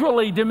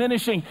gradually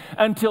diminishing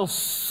until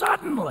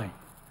suddenly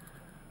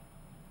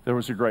there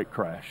was a great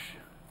crash.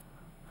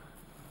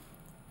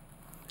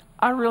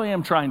 I really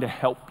am trying to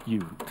help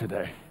you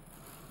today.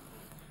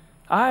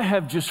 I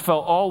have just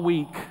felt all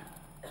week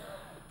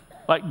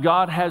like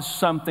God has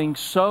something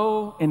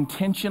so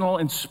intentional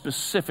and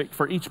specific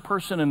for each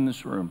person in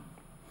this room.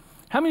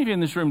 How many of you in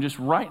this room just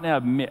right now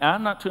admit,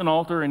 I'm not to an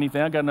altar or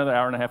anything, I've got another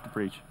hour and a half to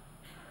preach.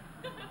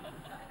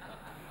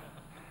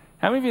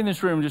 How many of you in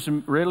this room just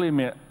readily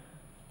admit,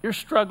 you're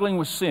struggling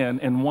with sin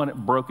and want it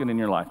broken in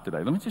your life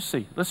today? Let me just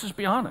see. Let's just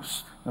be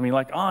honest. I mean,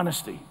 like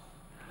honesty.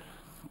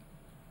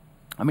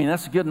 I mean,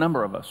 that's a good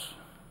number of us.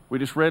 We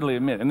just readily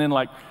admit. And then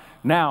like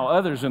now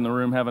others in the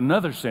room have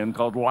another sin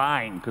called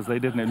lying because they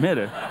didn't admit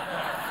it.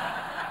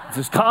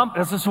 That's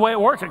just the way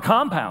it works. It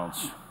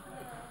compounds.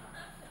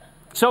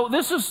 So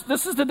this is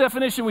the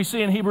definition we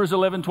see in Hebrews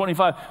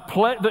 11:25.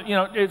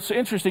 It's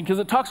interesting because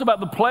it talks about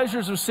the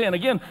pleasures of sin.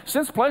 Again,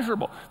 sin's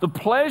pleasurable. The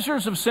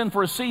pleasures of sin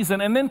for a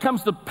season, and then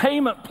comes the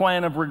payment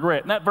plan of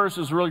regret. And that verse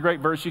is a really great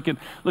verse. You can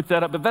look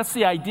that up. But that's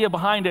the idea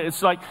behind it.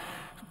 It's like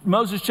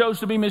Moses chose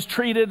to be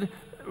mistreated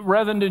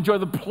rather than to enjoy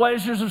the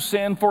pleasures of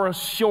sin for a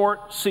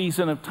short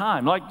season of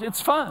time. Like,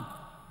 it's fun.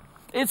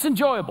 It's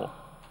enjoyable.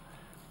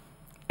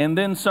 And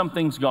then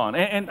something's gone.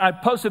 And I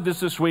posted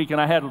this week,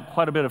 and I had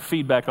quite a bit of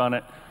feedback on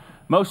it.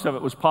 Most of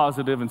it was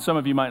positive, and some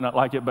of you might not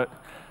like it, but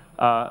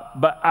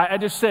I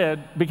just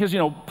said, because,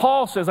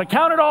 Paul says, I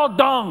count it all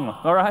dung,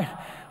 all right?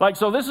 Like,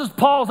 so this is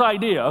Paul's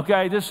idea,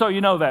 okay? Just so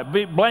you know that.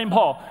 Blame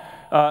Paul.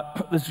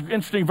 This is an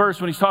interesting verse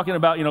when he's talking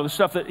about, the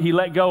stuff that he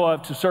let go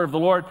of to serve the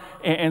Lord.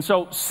 And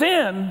so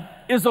sin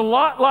is a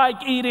lot like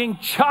eating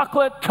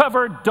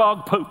chocolate-covered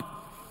dog poop.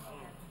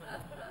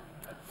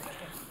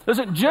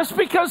 Listen, just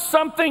because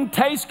something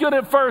tastes good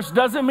at first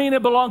doesn't mean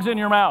it belongs in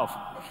your mouth.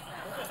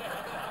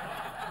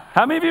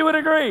 How many of you would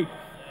agree?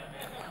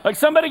 Like,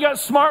 somebody got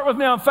smart with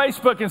me on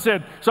Facebook and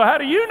said, so how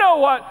do you know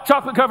what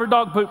chocolate-covered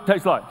dog poop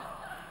tastes like?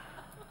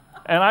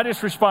 And I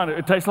just responded,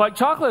 it tastes like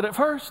chocolate at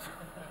first.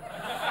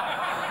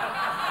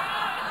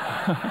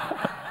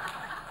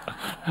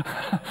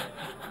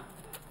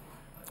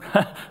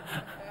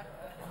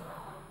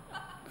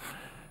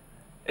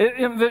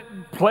 The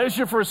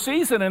pleasure for a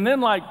season, and then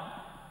like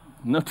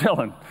No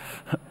telling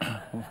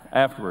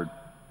afterward.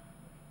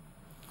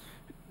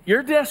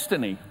 Your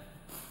destiny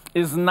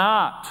is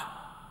not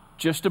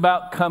just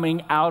about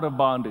coming out of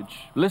bondage.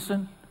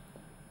 Listen,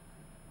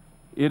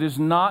 it is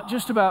not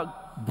just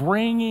about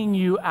bringing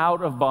you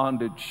out of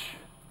bondage.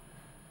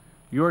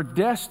 Your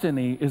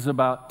destiny is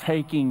about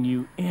taking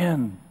you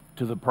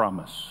into the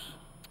promise.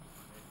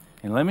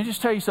 And let me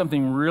just tell you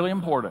something really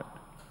important.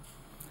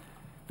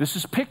 This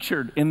is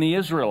pictured in the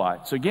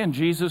Israelites. Again,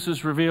 Jesus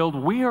is revealed.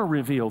 We are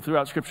revealed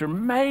throughout Scripture.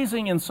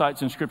 Amazing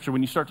insights in Scripture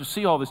when you start to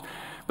see all this.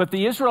 But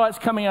the Israelites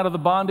coming out of the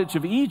bondage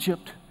of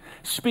Egypt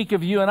speak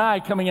of you and I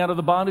coming out of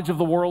the bondage of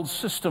the world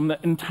system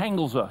that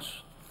entangles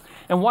us.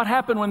 And what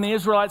happened when the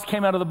Israelites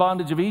came out of the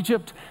bondage of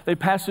Egypt? They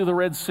passed through the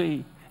Red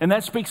Sea. And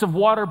that speaks of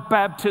water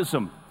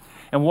baptism.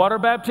 And water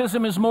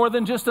baptism is more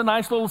than just a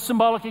nice little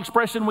symbolic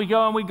expression. We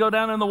go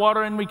down in the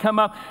water and we come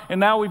up,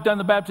 and now we've done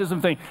the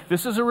baptism thing.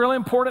 This is a really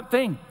important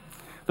thing.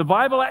 The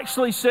Bible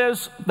actually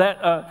says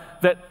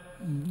that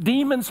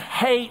demons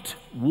hate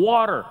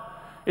water.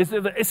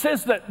 It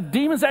says that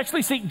demons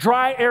actually seek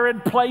dry,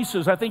 arid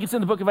places. I think it's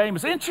in the book of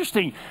Amos.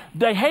 Interesting.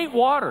 They hate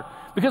water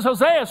because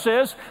Hosea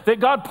says that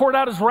God poured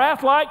out his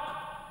wrath like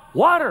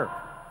water.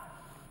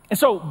 And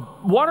so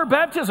water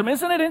baptism,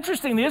 isn't it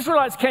interesting? The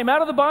Israelites came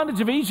out of the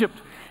bondage of Egypt,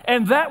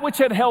 and that which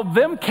had held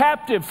them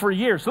captive for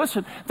years,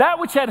 listen, that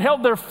which had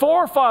held their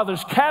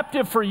forefathers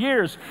captive for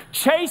years,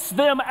 chased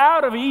them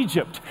out of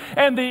Egypt.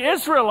 And the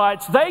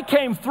Israelites, they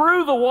came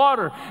through the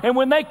water. And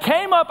when they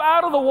came up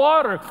out of the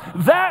water,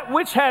 that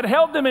which had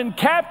held them in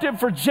captive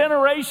for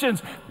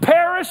generations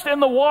perished in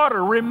the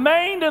water,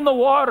 remained in the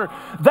water.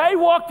 They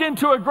walked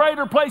into a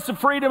greater place of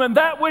freedom, and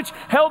that which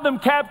held them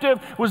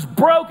captive was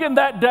broken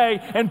that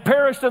day and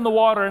perished in the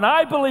water. And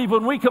I believe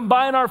when we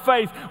combine our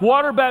faith,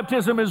 water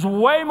baptism is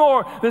way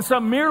more than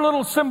some mere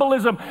little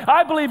symbolism.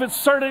 I believe it's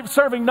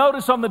serving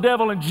notice on the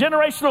devil, and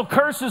generational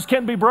curses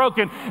can be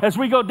broken. As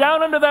we go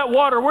down under that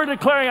water, we're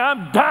declaring,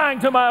 I'm dying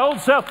to my old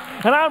self,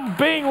 and I'm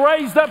being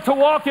raised up to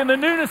walk in the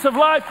newness of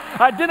life,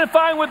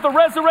 identifying with the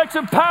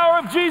resurrection power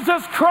of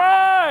Jesus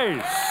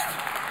Christ.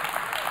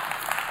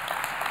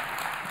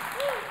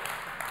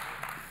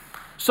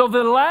 So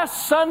the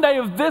last Sunday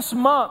of this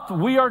month,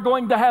 we are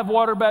going to have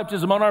water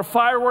baptism on our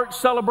fireworks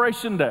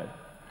celebration day.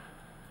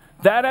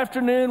 That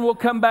afternoon, we'll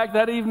come back.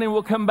 That evening,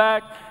 we'll come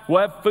back.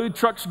 We'll have food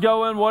trucks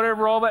going,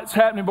 whatever, all that's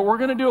happening. But we're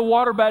going to do a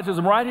water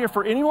baptism right here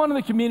for anyone in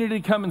the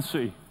community to come and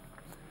see.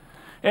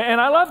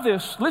 And I love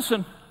this.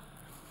 Listen,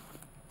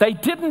 they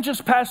didn't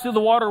just pass through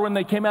the water when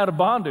they came out of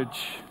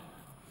bondage.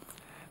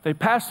 They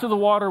passed through the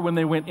water when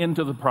they went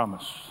into the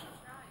promise.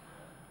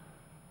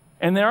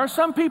 And there are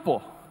some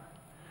people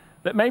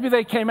that maybe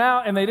they came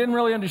out and they didn't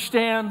really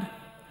understand.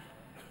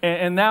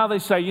 And now they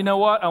say, you know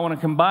what? I want to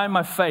combine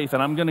my faith,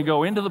 and I'm going to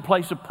go into the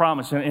place of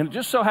promise. And it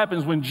just so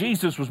happens when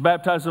Jesus was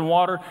baptized in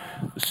water,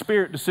 the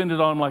Spirit descended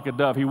on him like a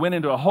dove. He went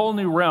into a whole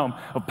new realm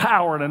of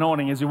power and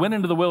anointing as he went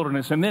into the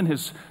wilderness, and then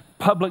his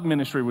public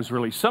ministry was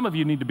released. Some of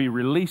you need to be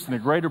released in a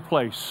greater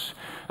place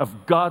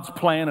of God's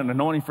plan and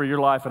anointing for your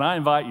life. And I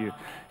invite you,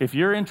 if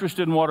you're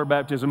interested in water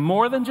baptism,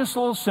 more than just a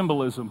little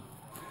symbolism,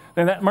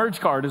 then that merge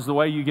card is the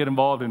way you get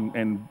involved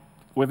in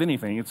with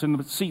anything. It's in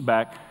the seat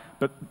back.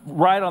 But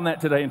write on that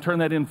today and turn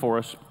that in for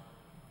us,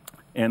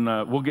 and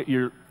we'll get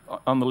you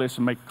on the list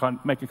and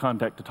make a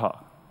contact to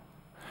talk.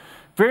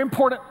 Very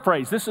important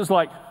phrase. This is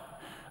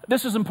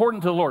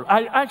important to the Lord.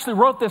 I actually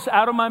wrote this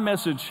out of my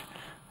message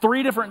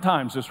 3 different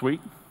times this week,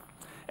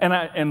 and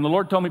the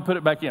Lord told me to put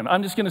it back in.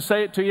 I'm just going to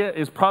say it to you.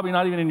 It's probably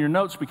not even in your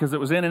notes because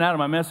it was in and out of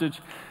my message.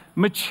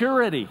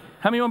 Maturity.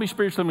 How many want to be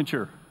spiritually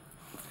mature?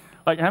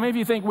 Like, how many of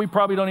you think we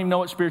probably don't even know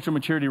what spiritual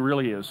maturity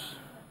really is?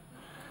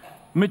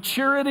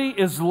 Maturity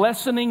is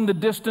lessening the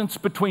distance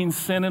between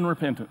sin and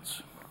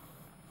repentance.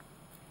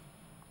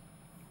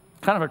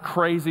 Kind of a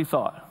crazy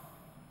thought.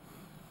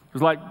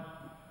 It's like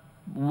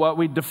what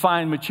we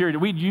define maturity.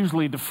 We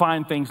usually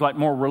define things like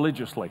more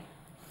religiously.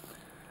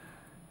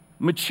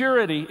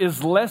 Maturity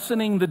is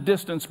lessening the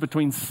distance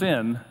between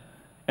sin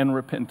and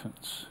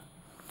repentance.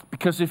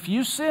 Because if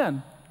you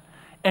sin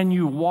and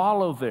you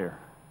wallow there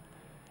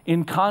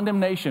in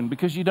condemnation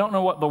because you don't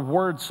know what the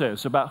Word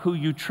says about who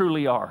you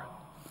truly are,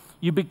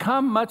 you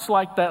become much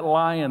like that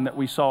lion that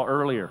we saw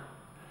earlier.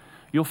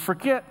 You'll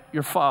forget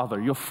your Father.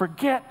 You'll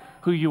forget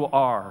who you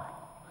are.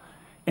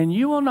 And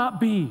you will not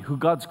be who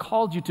God's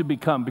called you to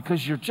become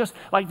because you're just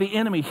like the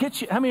enemy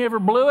hits you. How many ever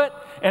blew it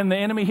and the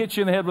enemy hit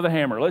you in the head with a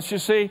hammer? Let's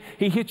just say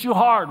he hit you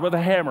hard with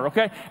a hammer,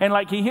 okay? And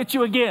like he hit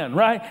you again,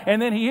 right? And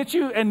then he hit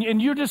you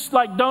and you just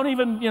like don't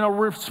even,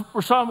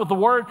 respond with the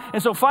word.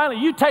 And so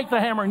finally you take the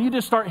hammer and you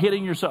just start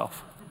hitting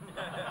yourself.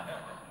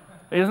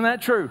 Isn't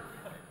that true?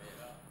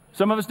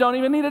 Some of us don't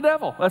even need a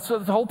devil. That's the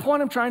whole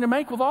point I'm trying to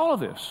make with all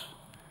of this.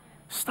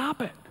 Stop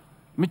it.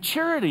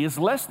 Maturity is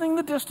lessening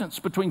the distance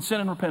between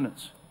sin and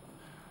repentance.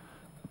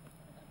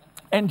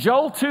 And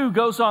Joel 2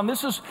 goes on.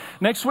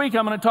 Next week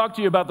I'm going to talk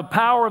to you about the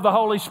power of the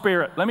Holy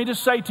Spirit. Let me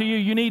just say to you,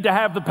 you need to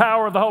have the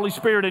power of the Holy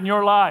Spirit in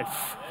your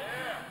life.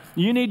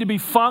 You need to be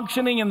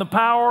functioning in the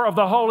power of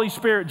the Holy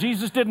Spirit.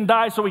 Jesus didn't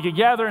die so we could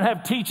gather and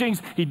have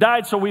teachings. He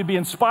died so we'd be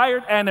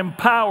inspired and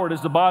empowered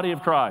as the body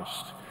of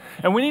Christ.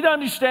 And we need to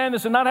understand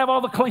this and not have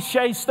all the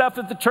cliche stuff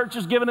that the church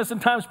has given us in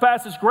times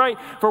past. It's great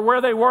for where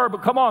they were,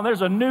 but come on,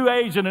 there's a new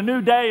age and a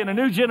new day and a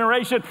new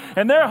generation,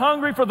 and they're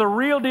hungry for the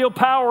real deal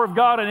power of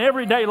God in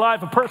everyday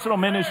life and personal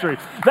ministry.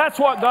 That's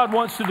what God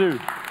wants to do.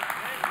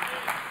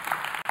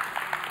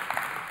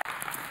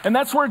 And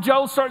that's where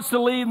Joel starts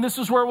to lead, and this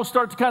is where we'll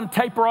start to kind of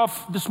taper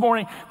off this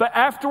morning. But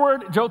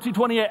afterward, Joel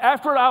 2:28,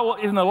 afterward I will,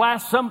 in the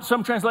last, some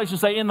translations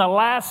say in the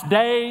last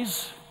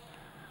days.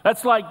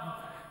 That's like,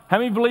 how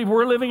many believe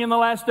we're living in the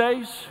last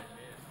days?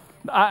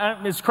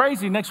 It's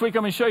crazy. Next week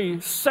I'm going to show you.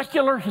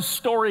 Secular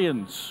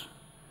historians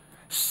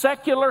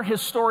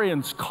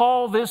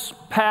call this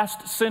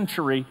past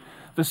century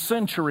the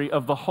century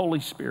of the Holy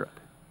Spirit.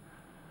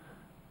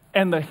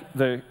 And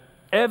the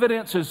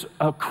evidence is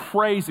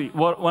crazy.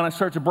 When I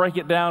start to break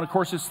it down, of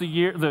course, it's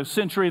the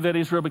century that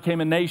Israel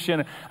became a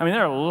nation. I mean,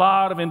 there are a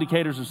lot of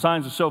indicators and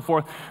signs and so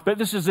forth. But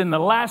this is in the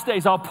last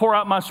days, I'll pour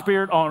out my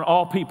Spirit on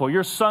all people.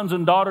 Your sons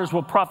and daughters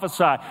will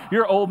prophesy.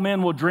 Your old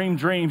men will dream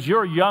dreams.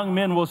 Your young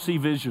men will see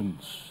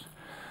visions.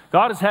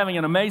 God is having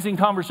an amazing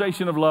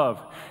conversation of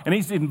love, and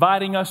He's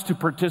inviting us to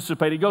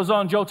participate. He goes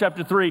on, Joel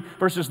chapter 3,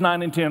 verses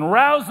 9 and 10.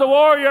 Rouse the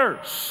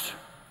warriors.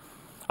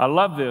 I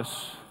love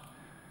this.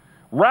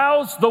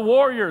 Rouse the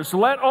warriors.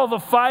 Let all the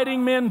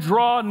fighting men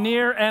draw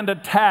near and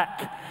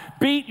attack.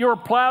 Beat your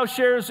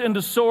plowshares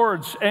into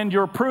swords and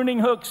your pruning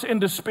hooks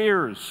into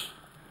spears.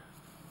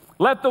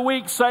 Let the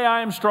weak say,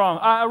 I am strong.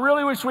 I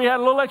really wish we had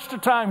a little extra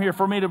time here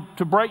for me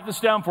to break this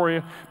down for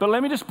you. But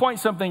let me just point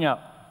something out.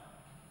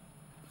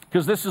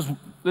 Because this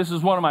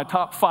is one of my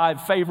top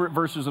 5 favorite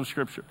verses of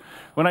Scripture.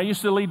 When I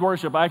used to lead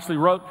worship, I actually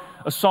wrote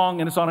a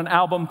song, and it's on an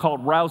album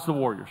called Rouse the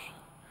Warriors,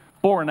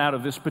 born out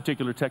of this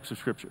particular text of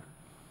Scripture.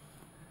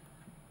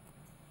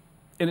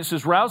 And it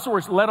says, rouse the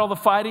warriors, let all the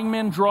fighting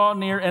men draw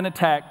near and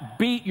attack.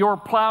 Beat your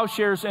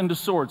plowshares into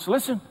swords.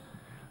 Listen,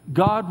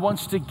 God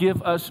wants to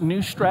give us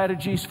new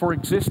strategies for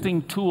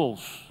existing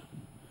tools.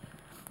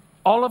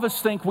 All of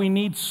us think we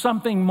need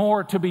something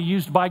more to be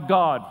used by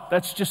God.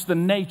 That's just the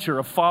nature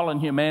of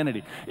fallen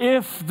humanity.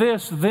 If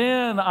this,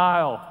 then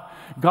I'll.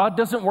 God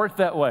doesn't work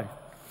that way.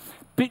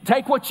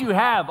 Take what you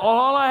have.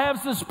 All I have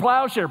is this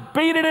plowshare.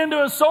 Beat it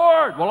into a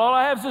sword. Well, all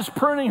I have is this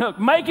pruning hook.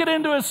 Make it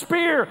into a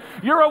spear.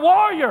 You're a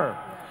warrior.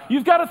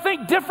 You've got to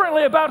think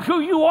differently about who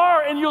you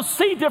are, and you'll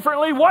see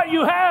differently what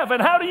you have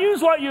and how to use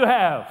what you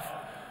have.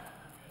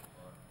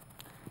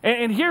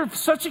 And here's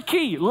such a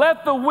key.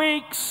 Let the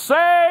weak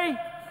say,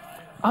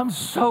 I'm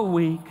so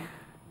weak.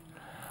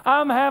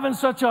 I'm having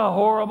such a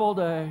horrible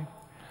day.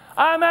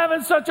 I'm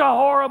having such a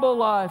horrible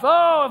life.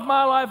 Oh, if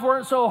my life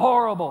weren't so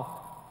horrible.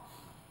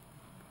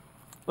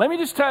 Let me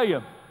just tell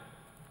you,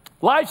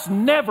 life's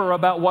never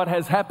about what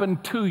has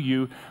happened to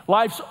you.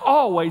 Life's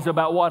always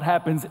about what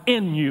happens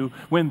in you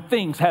when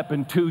things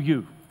happen to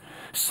you.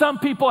 Some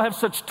people have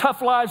such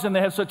tough lives and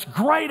they have such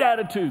great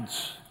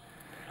attitudes.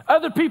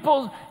 Other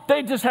people,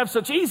 they just have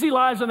such easy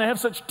lives and they have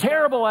such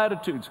terrible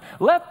attitudes.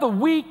 Let the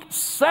weak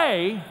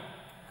say,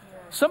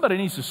 somebody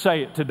needs to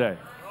say it today.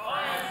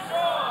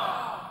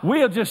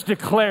 We'll just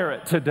declare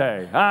it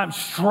today. I'm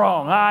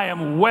strong. I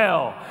am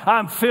well.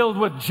 I'm filled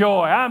with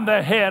joy. I'm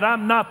the head.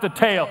 I'm not the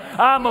tail.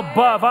 I'm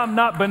above. I'm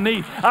not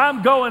beneath.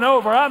 I'm going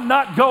over. I'm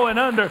not going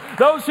under.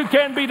 Those who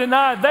can be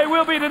denied, they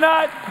will be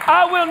denied.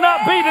 I will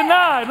not be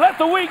denied. Let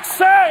the weak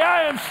say,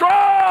 I am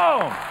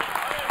strong.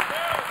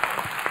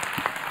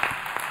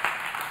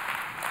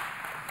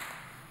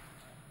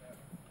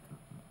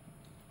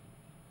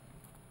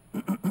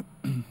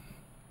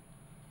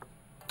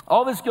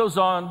 All this goes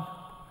on.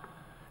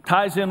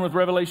 Ties in with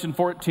Revelation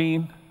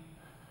 14,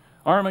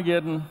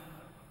 Armageddon,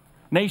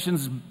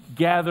 nations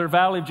gather,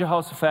 Valley of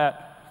Jehoshaphat.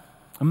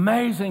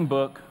 Amazing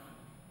book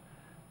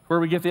where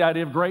we get the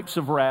idea of grapes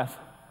of wrath.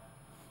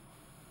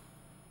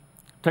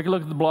 Take a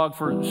look at the blog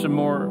for some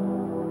more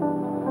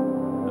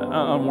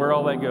on where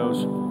all that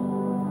goes.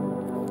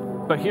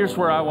 But here's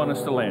where I want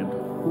us to land.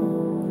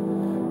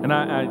 And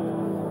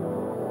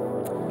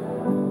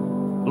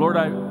Lord,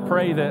 I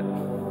pray that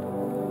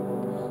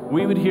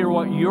we would hear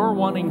what you're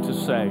wanting to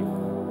say.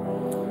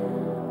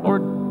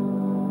 Lord,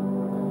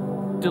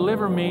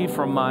 deliver me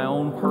from my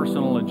own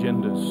personal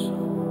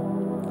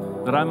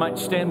agendas, that I might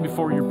stand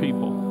before your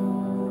people,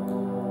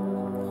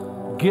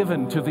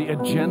 given to the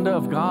agenda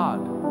of God.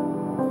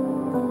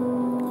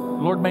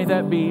 Lord, may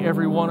that be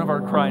every one of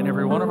our cry and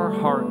every one of our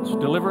hearts.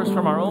 Deliver us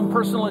from our own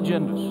personal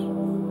agendas,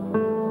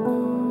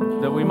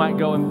 that we might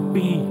go and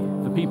be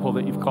the people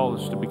that you've called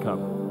us to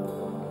become.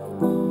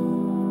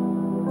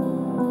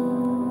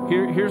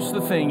 Here's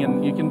the thing,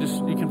 and you can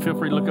feel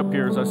free to look up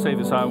here as I say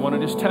this. I want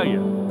to just tell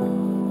you,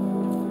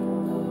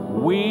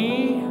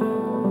 we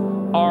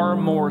are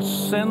more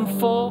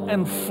sinful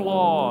and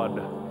flawed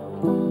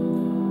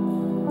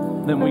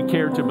than we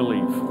care to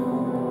believe.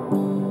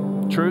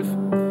 Truth?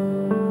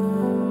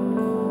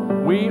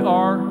 We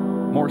are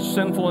more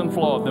sinful and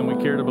flawed than we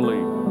care to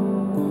believe.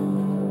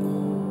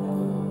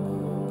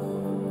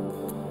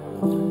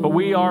 but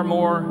we are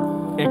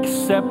more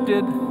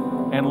accepted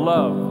and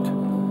loved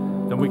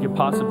than we could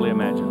possibly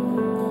imagine.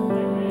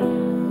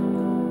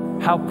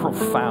 How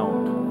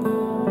profound.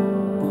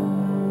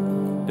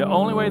 The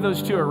only way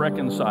those two are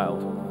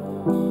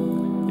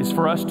reconciled is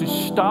for us to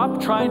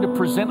stop trying to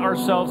present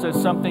ourselves as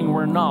something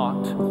we're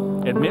not,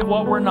 admit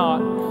what we're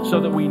not,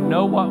 so that we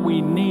know what we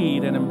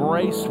need and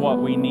embrace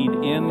what we need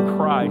in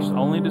Christ,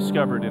 only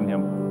discovered in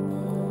Him.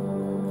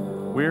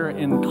 We're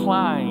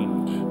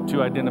inclined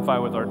to identify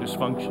with our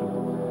dysfunction.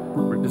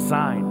 We're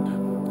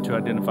designed to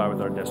identify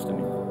with our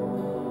destiny.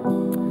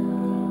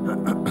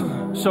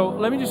 So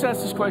let me just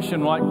ask this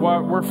question, like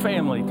we're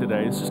family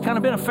today. This has kind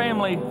of been a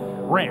family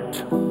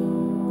rant.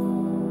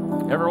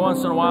 Every once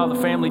in a while,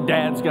 the family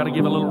dad's got to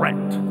give a little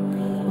rant.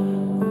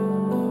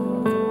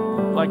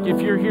 Like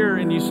if you're here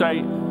and you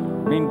say,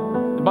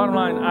 the bottom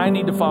line, I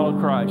need to follow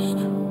Christ,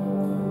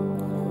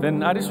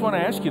 then I just want to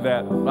ask you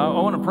that. I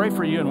want to pray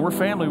for you, and we're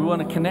family. We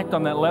want to connect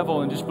on that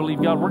level and just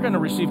believe God. We're going to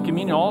receive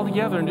communion all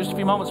together in just a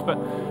few moments.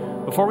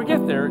 But before we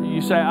get there,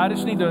 you say, I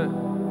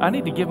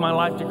need to give my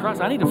life to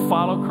Christ. I need to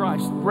follow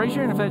Christ. Raise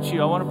your hand if that's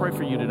you. I want to pray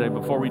for you today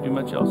before we do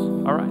much else.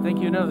 All right. Thank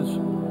you. Others.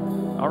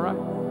 All right.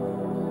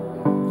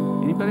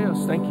 Anybody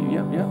else? Thank you.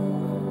 Yeah.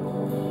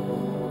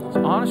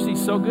 So honesty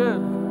is so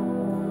good.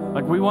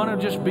 Like we want to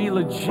just be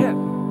legit.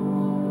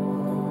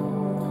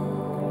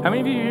 How many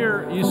of you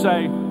here, you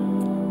say,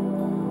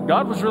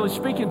 God was really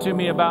speaking to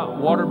me about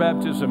water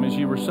baptism as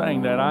you were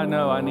saying that. I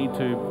know I need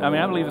to. I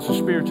believe it's a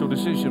spiritual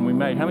decision we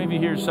make. How many of you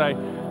here say,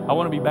 I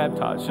want to be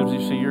baptized? As soon as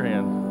you see your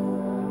hand.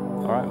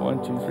 All right,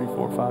 1, 2, 3,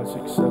 4, 5,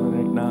 6, 7,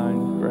 8,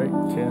 9. Great,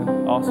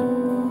 10. Awesome.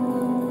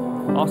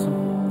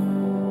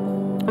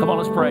 Come on,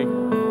 let's pray.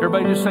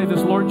 Everybody just say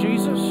this. Lord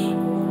Jesus,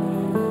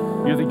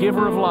 you're the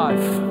giver of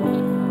life.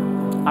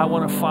 I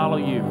want to follow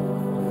you.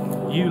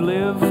 You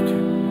lived,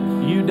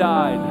 you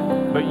died,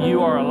 but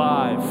you are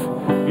alive.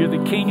 You're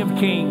the King of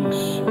Kings.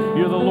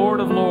 You're the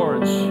Lord of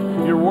Lords.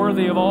 You're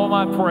worthy of all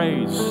my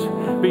praise.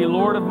 Be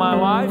Lord of my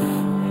life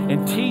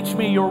and teach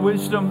me your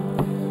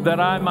wisdom that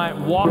I might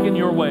walk in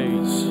your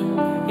ways.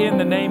 In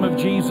the name of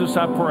Jesus,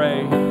 I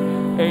pray.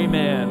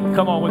 Amen.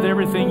 Come on, with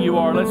everything you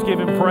are, let's give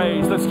Him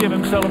praise. Let's give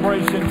Him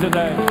celebration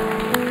today.